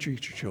Jesus would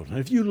treat your children,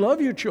 if you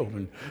love your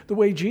children the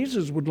way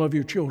Jesus would love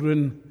your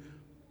children,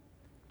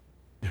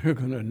 they're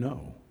going to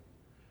know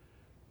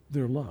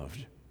they're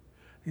loved.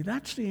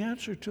 That's the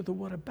answer to the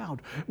what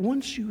about.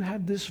 Once you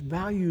have this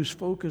values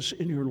focus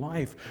in your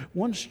life,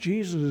 once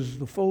Jesus is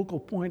the focal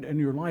point in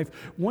your life,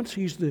 once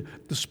he's the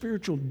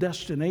spiritual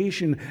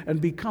destination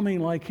and becoming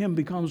like him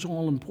becomes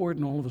all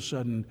important, all of a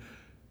sudden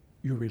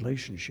your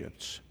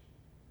relationships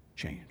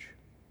change.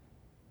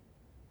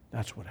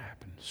 That's what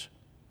happens.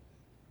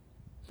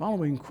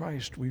 Following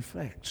Christ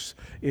reflects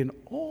in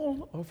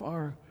all of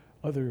our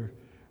other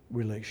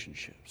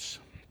relationships.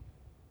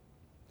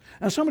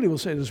 Now, somebody will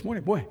say this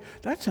morning, boy,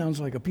 that sounds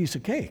like a piece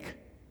of cake,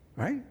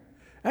 right?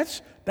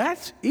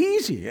 That's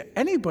easy.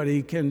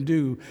 Anybody can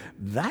do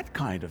that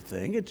kind of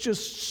thing. It's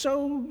just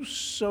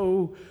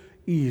so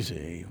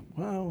easy.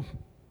 Well,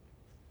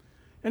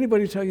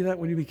 anybody tell you that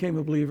when you became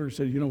a believer?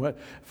 Said, you know what,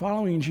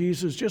 following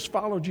Jesus, just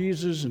follow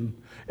Jesus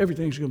and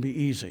everything's going to be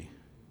easy.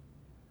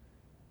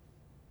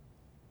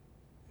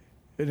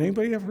 Did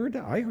anybody ever heard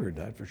that? I heard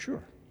that for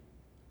sure.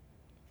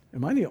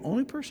 Am I the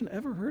only person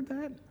ever heard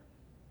that?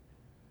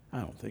 I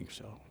don't think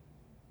so.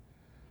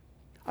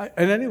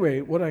 And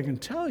anyway, what I can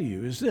tell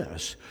you is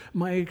this.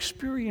 My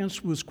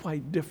experience was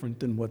quite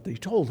different than what they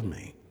told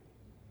me.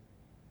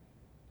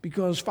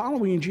 Because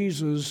following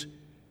Jesus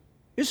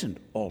isn't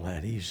all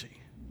that easy,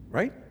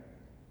 right?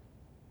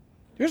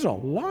 There's a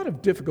lot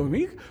of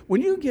difficulty.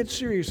 When you get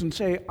serious and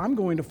say, I'm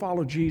going to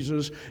follow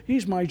Jesus,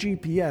 he's my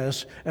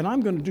GPS, and I'm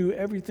going to do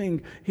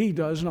everything he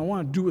does, and I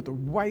want to do it the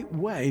right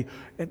way,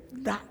 and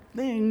that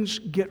things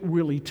get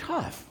really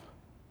tough.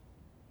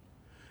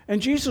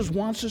 And Jesus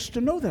wants us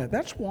to know that.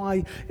 That's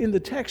why in the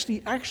text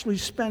he actually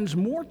spends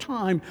more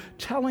time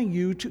telling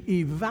you to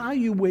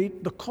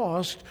evaluate the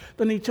cost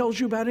than he tells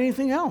you about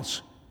anything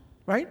else,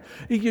 right?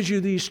 He gives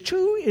you these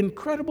two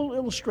incredible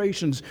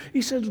illustrations.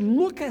 He says,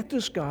 look at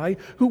this guy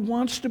who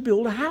wants to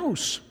build a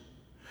house.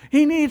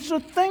 He needs to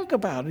think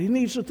about it. He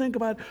needs to think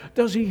about,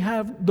 does he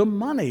have the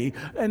money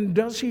and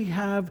does he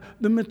have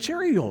the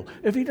material?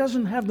 If he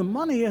doesn't have the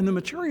money and the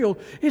material,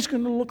 he's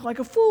going to look like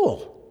a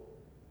fool.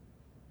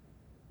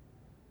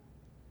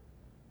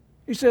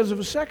 He says of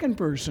a second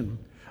person,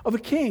 of a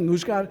king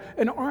who's got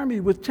an army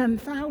with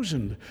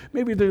 10,000.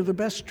 Maybe they're the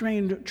best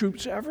trained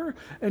troops ever,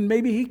 and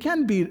maybe he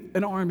can beat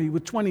an army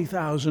with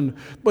 20,000.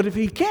 But if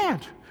he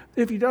can't,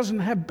 if he doesn't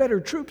have better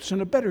troops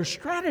and a better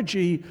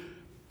strategy,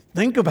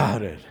 think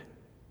about it.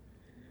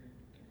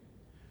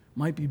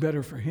 Might be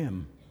better for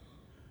him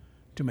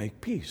to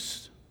make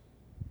peace.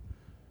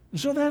 And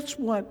so that's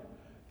what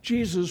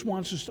Jesus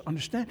wants us to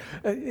understand.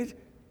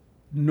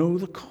 Know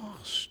the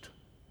cost.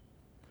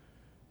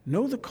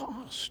 Know the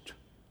cost.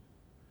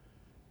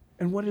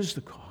 And what is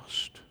the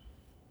cost?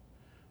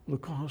 The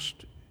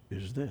cost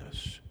is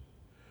this.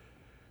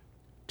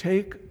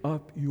 Take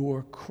up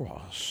your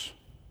cross.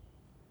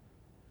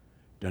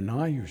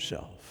 Deny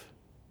yourself.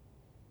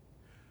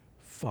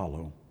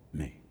 Follow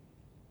me.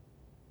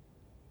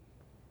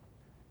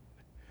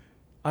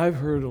 I've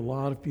heard a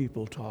lot of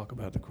people talk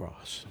about the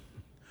cross.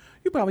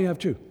 You probably have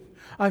too.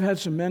 I've had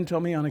some men tell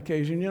me on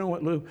occasion, you know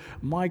what, Lew,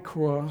 my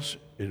cross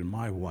is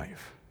my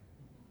wife.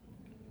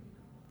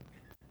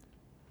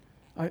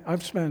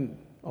 I've spent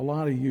a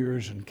lot of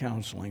years in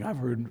counseling. I've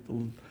heard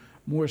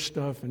more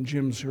stuff, and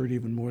Jim's heard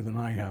even more than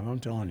I have, I'm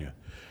telling you.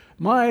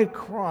 My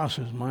cross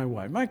is my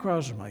wife. My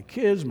cross is my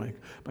kids. My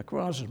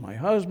cross is my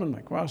husband.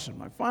 My cross is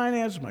my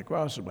finances. My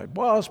cross is my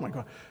boss.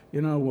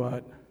 You know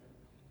what?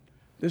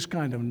 This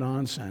kind of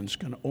nonsense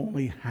can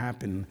only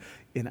happen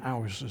in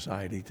our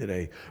society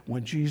today.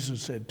 When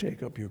Jesus said,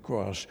 take up your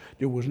cross,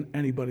 there wasn't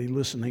anybody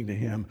listening to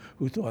him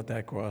who thought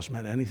that cross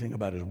meant anything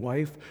about his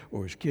wife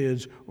or his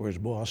kids or his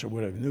boss or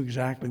whatever. He knew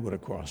exactly what a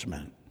cross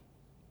meant.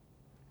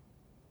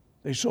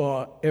 They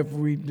saw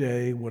every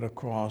day what a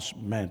cross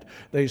meant.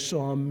 They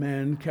saw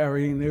men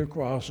carrying their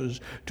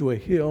crosses to a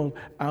hill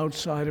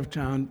outside of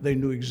town. They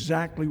knew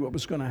exactly what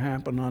was going to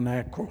happen on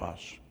that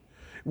cross.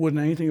 It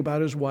wasn't anything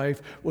about his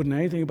wife, wasn't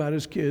anything about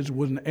his kids,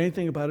 wasn't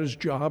anything about his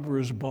job or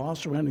his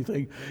boss or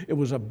anything. It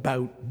was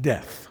about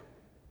death.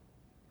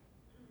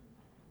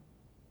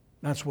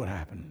 That's what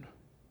happened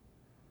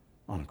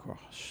on a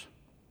cross.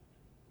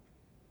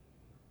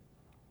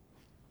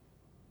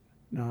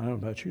 Now, I don't know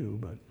about you,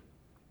 but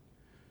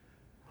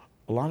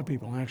a lot of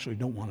people actually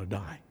don't want to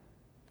die.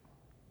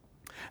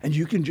 And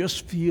you can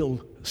just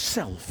feel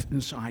self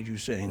inside you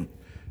saying,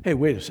 hey,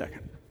 wait a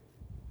second.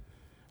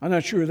 I'm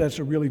not sure that's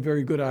a really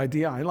very good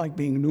idea. I like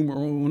being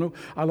numero uno.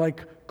 I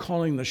like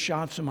calling the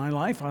shots in my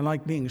life. I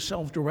like being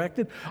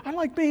self-directed. I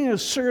like being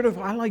assertive.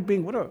 I like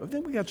being whatever. I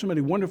think we got so many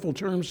wonderful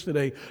terms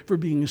today for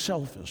being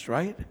selfish,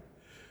 right?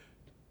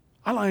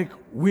 I like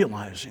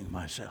realizing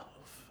myself.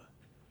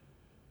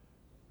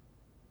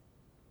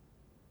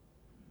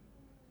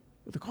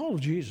 But the call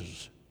of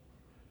Jesus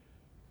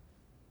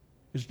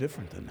is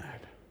different than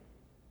that.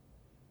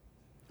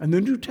 And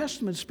the New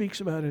Testament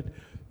speaks about it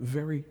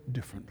very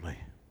differently.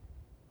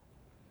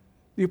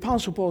 The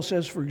Apostle Paul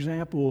says, for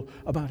example,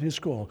 about his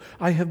call,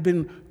 I have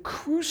been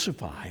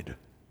crucified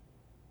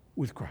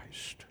with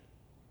Christ.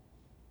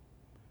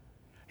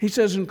 He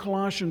says in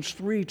Colossians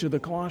 3 to the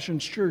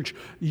Colossians church,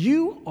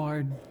 you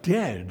are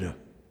dead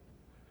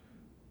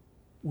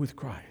with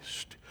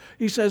Christ.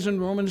 He says in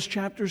Romans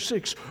chapter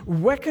 6,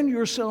 reckon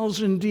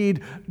yourselves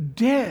indeed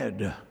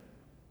dead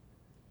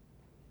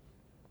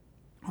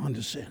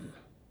unto sin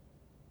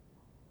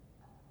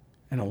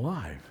and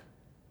alive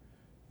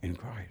in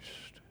Christ.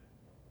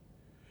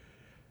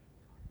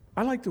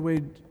 I like the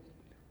way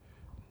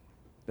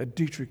that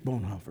Dietrich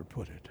Bonhoeffer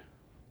put it.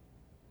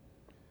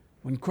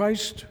 When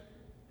Christ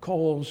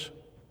calls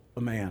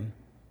a man,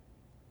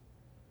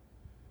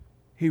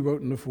 he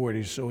wrote in the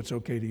 40s, so it's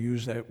okay to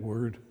use that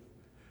word.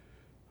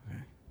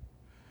 Okay.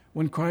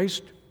 When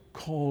Christ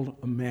called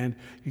a man,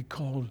 he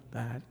called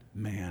that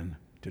man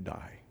to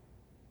die.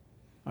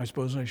 I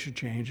suppose I should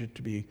change it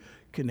to be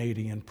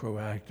Canadian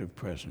proactive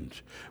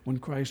present. When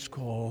Christ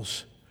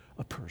calls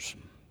a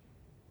person,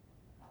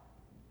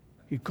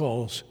 he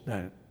calls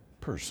that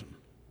person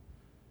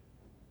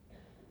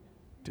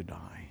to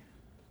die.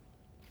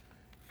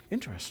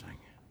 Interesting.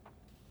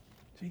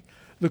 See,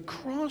 the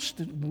cross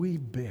that we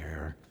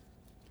bear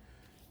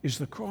is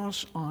the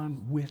cross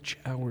on which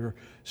our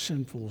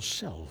sinful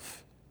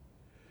self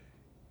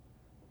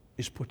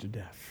is put to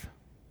death.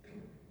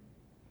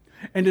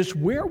 And it's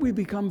where we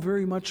become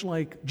very much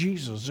like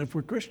Jesus. If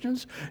we're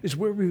Christians, it's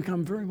where we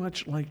become very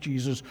much like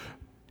Jesus,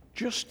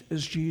 just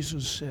as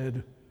Jesus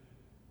said,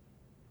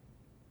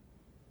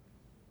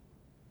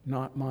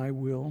 not my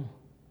will,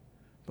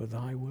 but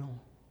thy will.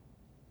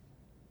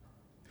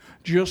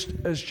 Just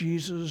as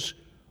Jesus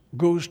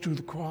goes to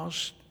the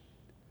cross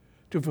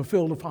to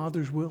fulfill the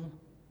Father's will,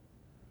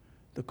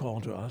 the call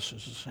to us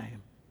is the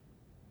same.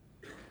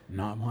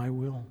 Not my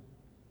will.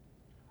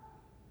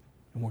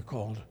 And we're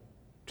called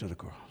to the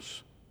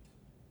cross.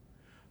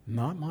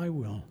 Not my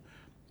will,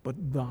 but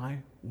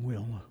thy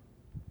will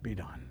be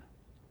done.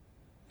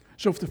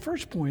 So if the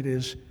first point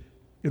is,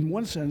 in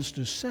one sense,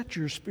 to set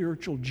your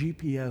spiritual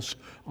GPS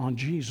on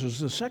Jesus,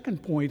 the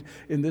second point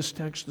in this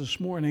text this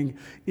morning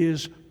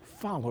is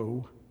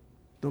follow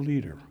the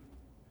leader.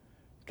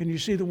 Can you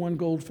see the one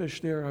goldfish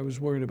there? I was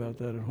worried about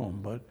that at home,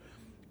 but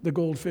the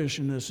goldfish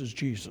in this is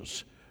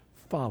Jesus.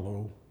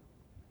 Follow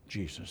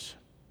Jesus.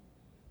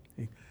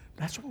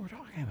 That's what we're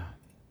talking about.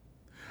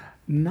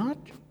 Not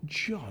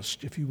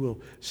just, if you will,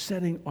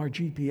 setting our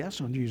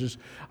GPS on Jesus.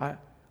 I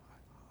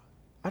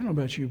don't know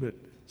about you, but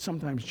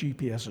sometimes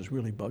GPSs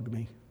really bug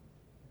me.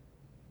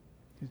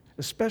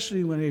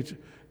 Especially when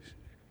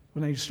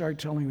they start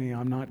telling me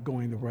I'm not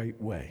going the right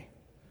way.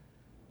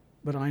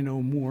 But I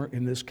know more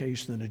in this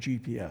case than a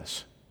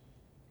GPS.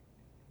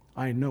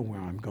 I know where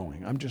I'm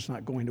going. I'm just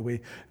not going the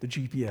way the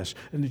GPS.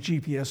 And the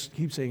GPS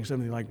keeps saying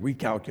something like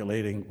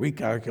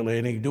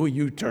recalculating, do a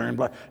U-turn,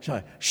 blah.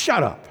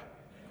 Shut up.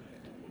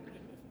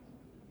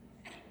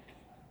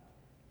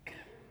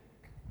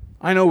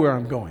 I know where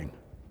I'm going.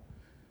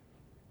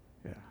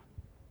 Yeah.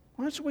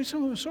 Well, that's the way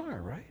some of us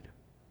are, right?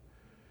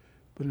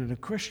 But in a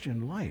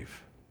Christian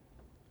life,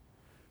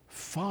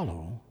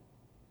 follow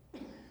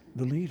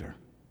the leader.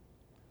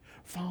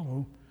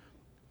 Follow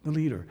the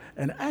leader.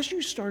 And as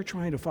you start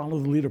trying to follow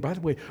the leader, by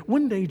the way,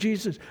 one day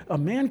a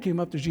man came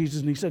up to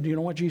Jesus and he said, you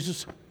know what,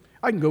 Jesus?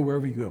 I can go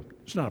wherever you go.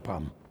 It's not a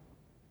problem.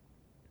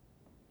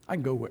 I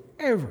can go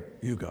wherever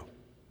you go.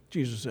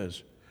 Jesus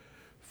says,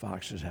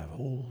 foxes have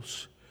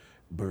holes,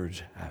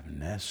 birds have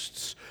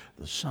nests.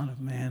 The Son of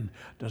Man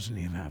doesn't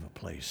even have a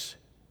place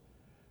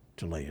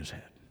to lay his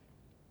head.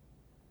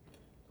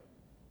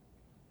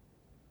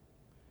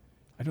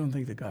 I don't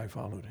think the guy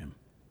followed him.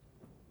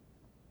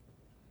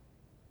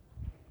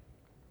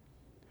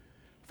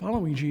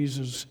 Following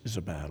Jesus is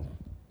a battle.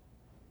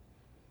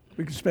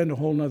 We could spend a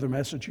whole nother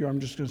message here.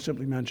 I'm just going to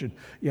simply mention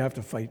you have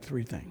to fight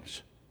three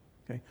things.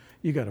 Okay?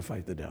 You got to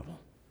fight the devil.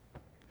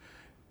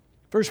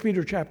 1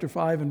 Peter chapter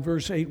 5 and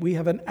verse 8, we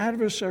have an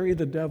adversary,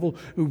 the devil,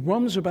 who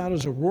roams about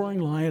as a roaring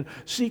lion,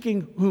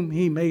 seeking whom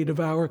he may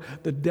devour.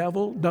 The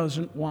devil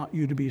doesn't want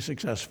you to be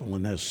successful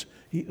in this.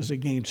 He is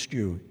against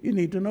you. You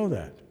need to know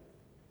that.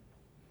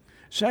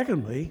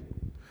 Secondly,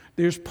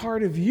 there's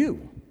part of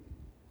you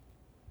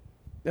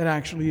that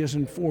actually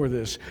isn't for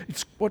this.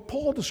 It's what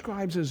Paul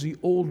describes as the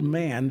old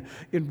man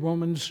in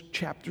Romans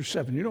chapter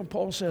 7. You know,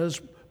 Paul says,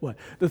 what?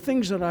 The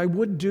things that I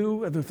would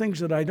do are the things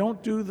that I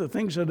don't do. The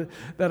things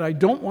that I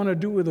don't want to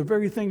do are the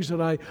very things that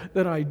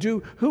I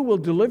do. Who will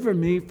deliver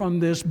me from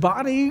this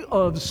body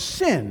of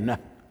sin?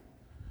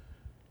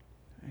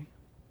 Okay.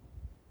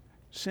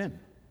 Sin.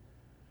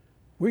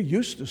 We're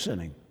used to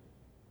sinning.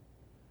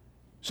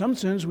 Some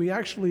sins we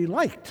actually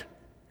liked.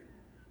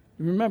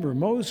 Remember,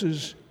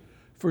 Moses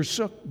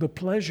forsook the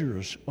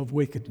pleasures of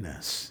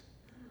wickedness.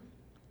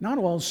 Not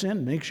all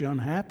sin makes you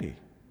unhappy.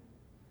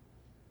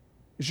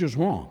 It's just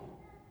wrong.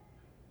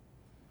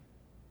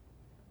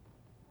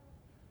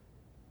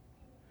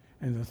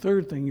 And the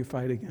third thing you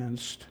fight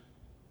against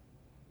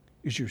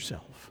is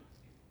yourself.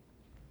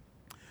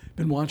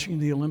 Been watching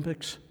the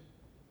Olympics?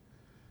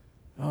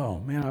 Oh,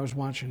 man, I was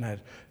watching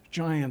that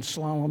giant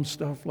slalom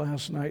stuff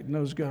last night, and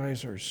those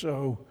guys are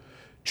so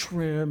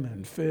trim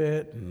and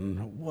fit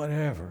and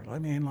whatever. I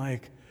mean,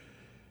 like,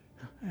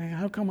 hey,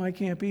 how come I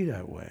can't be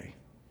that way?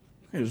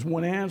 There's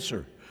one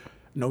answer: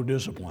 no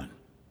discipline.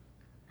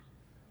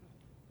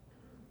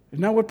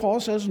 Isn't that what Paul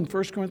says in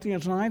 1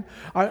 Corinthians 9?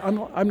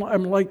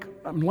 I'm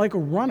like a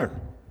runner,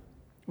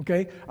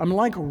 okay? I'm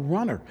like a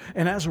runner.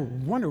 And as a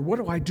runner,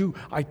 what do?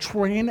 I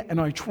train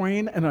and I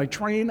train and I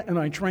train and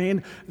I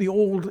train. The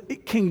old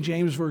King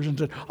James Version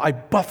said, I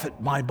buffet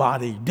my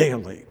body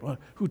daily. Well,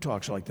 who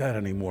talks like that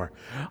anymore?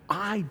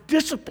 I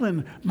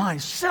discipline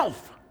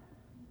myself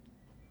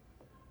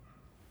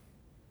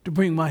to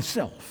bring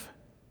myself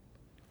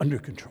under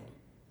control.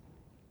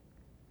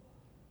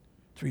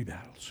 3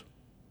 battles.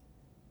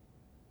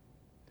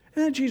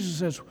 And then Jesus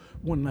says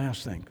one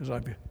last thing, because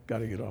I've got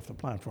to get off the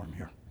platform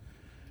here.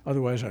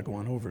 Otherwise, I go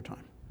on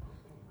overtime.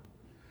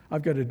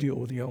 I've got to deal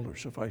with the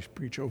elders. If I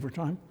preach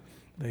overtime,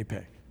 they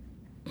pay.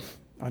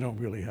 I don't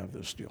really have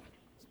this deal.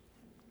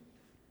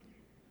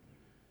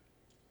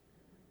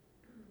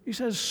 He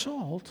says,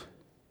 salt.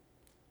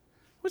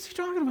 What's he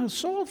talking about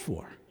salt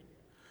for?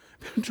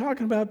 I'm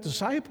talking about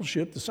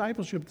discipleship.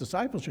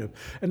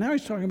 And now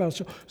he's talking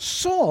about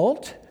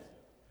salt.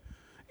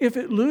 If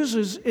it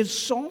loses its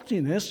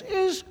saltiness,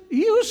 is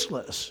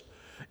useless.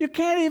 You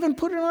can't even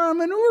put it on a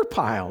manure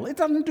pile. It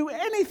doesn't do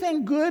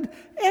anything good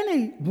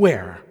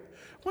anywhere.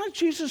 What is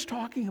Jesus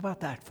talking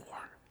about that for?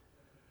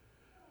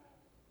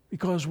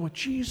 Because what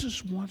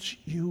Jesus wants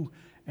you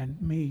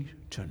and me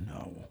to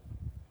know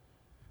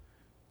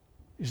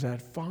is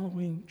that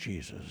following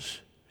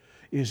Jesus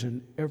is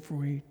an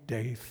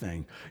everyday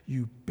thing.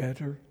 You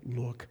better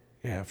look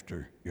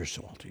after your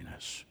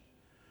saltiness.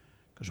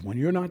 Because when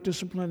you're not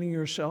disciplining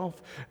yourself,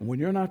 and when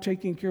you're not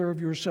taking care of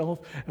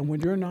yourself, and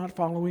when you're not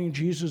following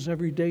Jesus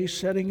every day,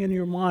 setting in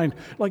your mind,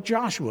 like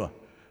Joshua,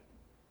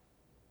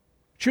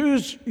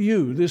 choose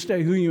you this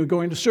day who you're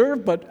going to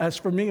serve, but as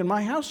for me and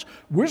my house,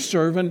 we're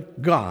serving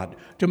God.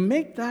 To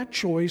make that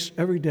choice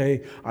every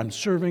day, I'm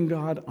serving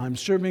God,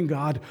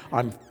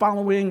 I'm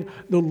following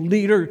the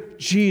leader.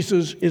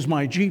 Jesus is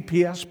my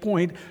GPS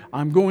point.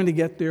 I'm going to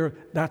get there.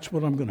 That's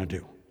what I'm going to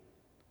do.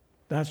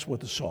 That's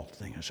what the salt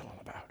thing is all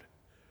about.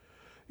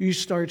 You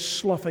start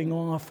sloughing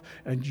off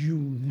and you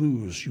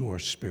lose your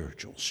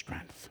spiritual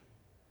strength.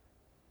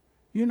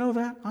 You know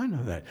that? I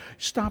know that.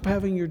 Stop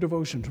having your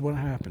devotions. What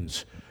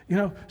happens?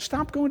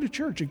 Stop going to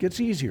church. It gets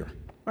easier,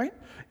 right?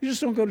 You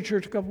just don't go to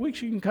church a couple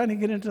weeks. You can kind of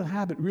get into the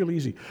habit real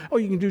easy. Oh,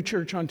 you can do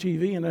church on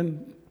TV, and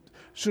then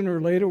sooner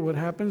or later what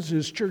happens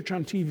is church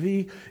on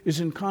TV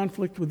is in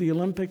conflict with the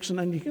Olympics, and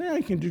then you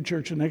can do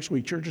church the next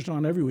week. Church is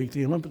on every week.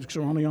 The Olympics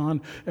are only on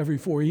every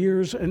 4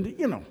 years, and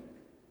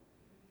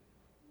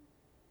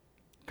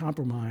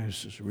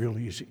compromise is real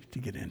easy to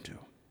get into.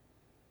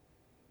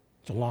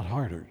 It's a lot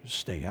harder to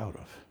stay out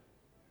of.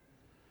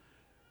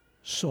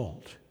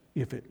 Salt,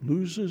 if it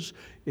loses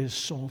its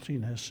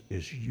saltiness,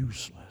 is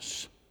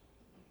useless.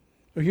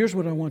 So here's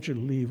what I want you to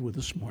leave with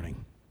this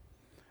morning.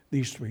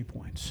 These 3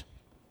 points.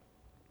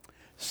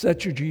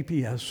 Set your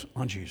GPS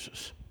on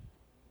Jesus.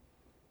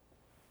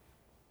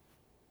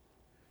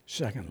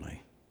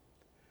 Secondly,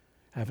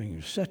 having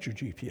you set your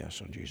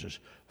GPS on Jesus,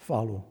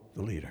 follow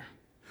the leader.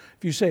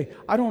 If you say,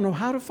 I don't know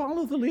how to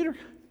follow the leader,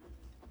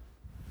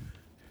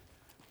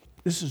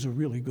 this is a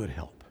really good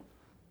help.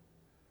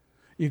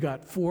 You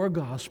got 4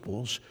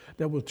 Gospels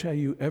that will tell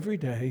you every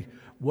day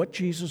what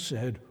Jesus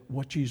said,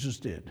 what Jesus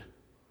did.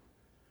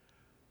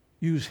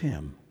 Use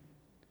him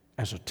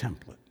as a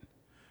template.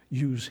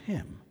 Use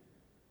him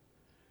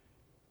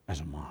as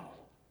a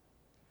model.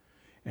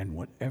 And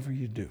whatever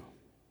you do,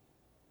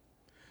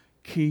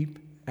 keep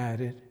at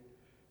it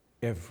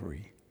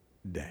every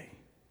day.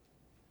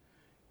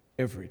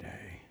 Every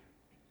day.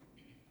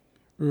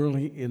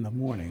 Early in the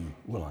morning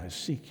will I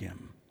seek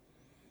him.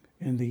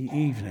 In the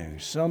evening,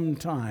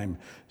 sometime,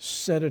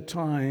 set a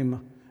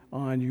time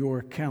on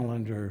your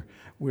calendar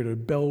where the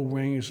bell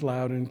rings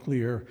loud and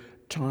clear,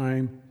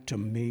 time to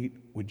meet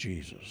with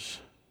Jesus.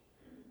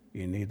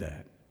 You need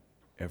that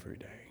every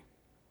day.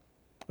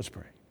 Let's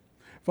pray.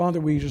 Father,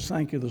 we just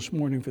thank you this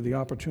morning for the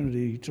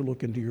opportunity to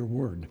look into your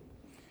word.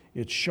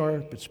 It's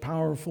sharp, it's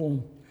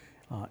powerful,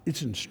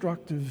 it's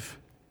instructive,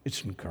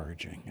 it's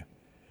encouraging.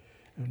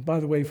 And by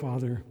the way,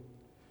 Father,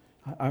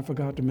 I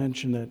forgot to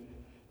mention that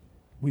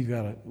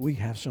we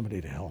have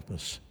somebody to help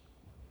us.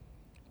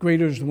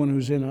 Greater is the one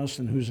who's in us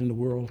than who's in the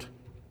world.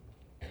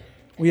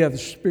 We have the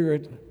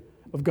Spirit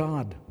of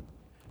God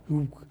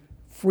who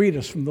freed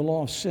us from the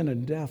law of sin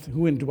and death,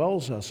 who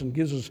indwells us and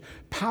gives us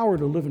power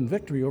to live in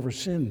victory over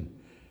sin.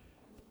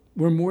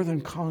 We're more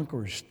than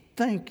conquerors.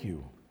 Thank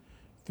you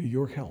for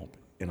your help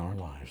in our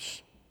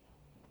lives.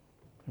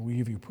 And we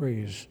give you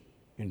praise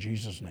in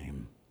Jesus'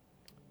 name.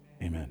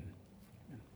 Amen.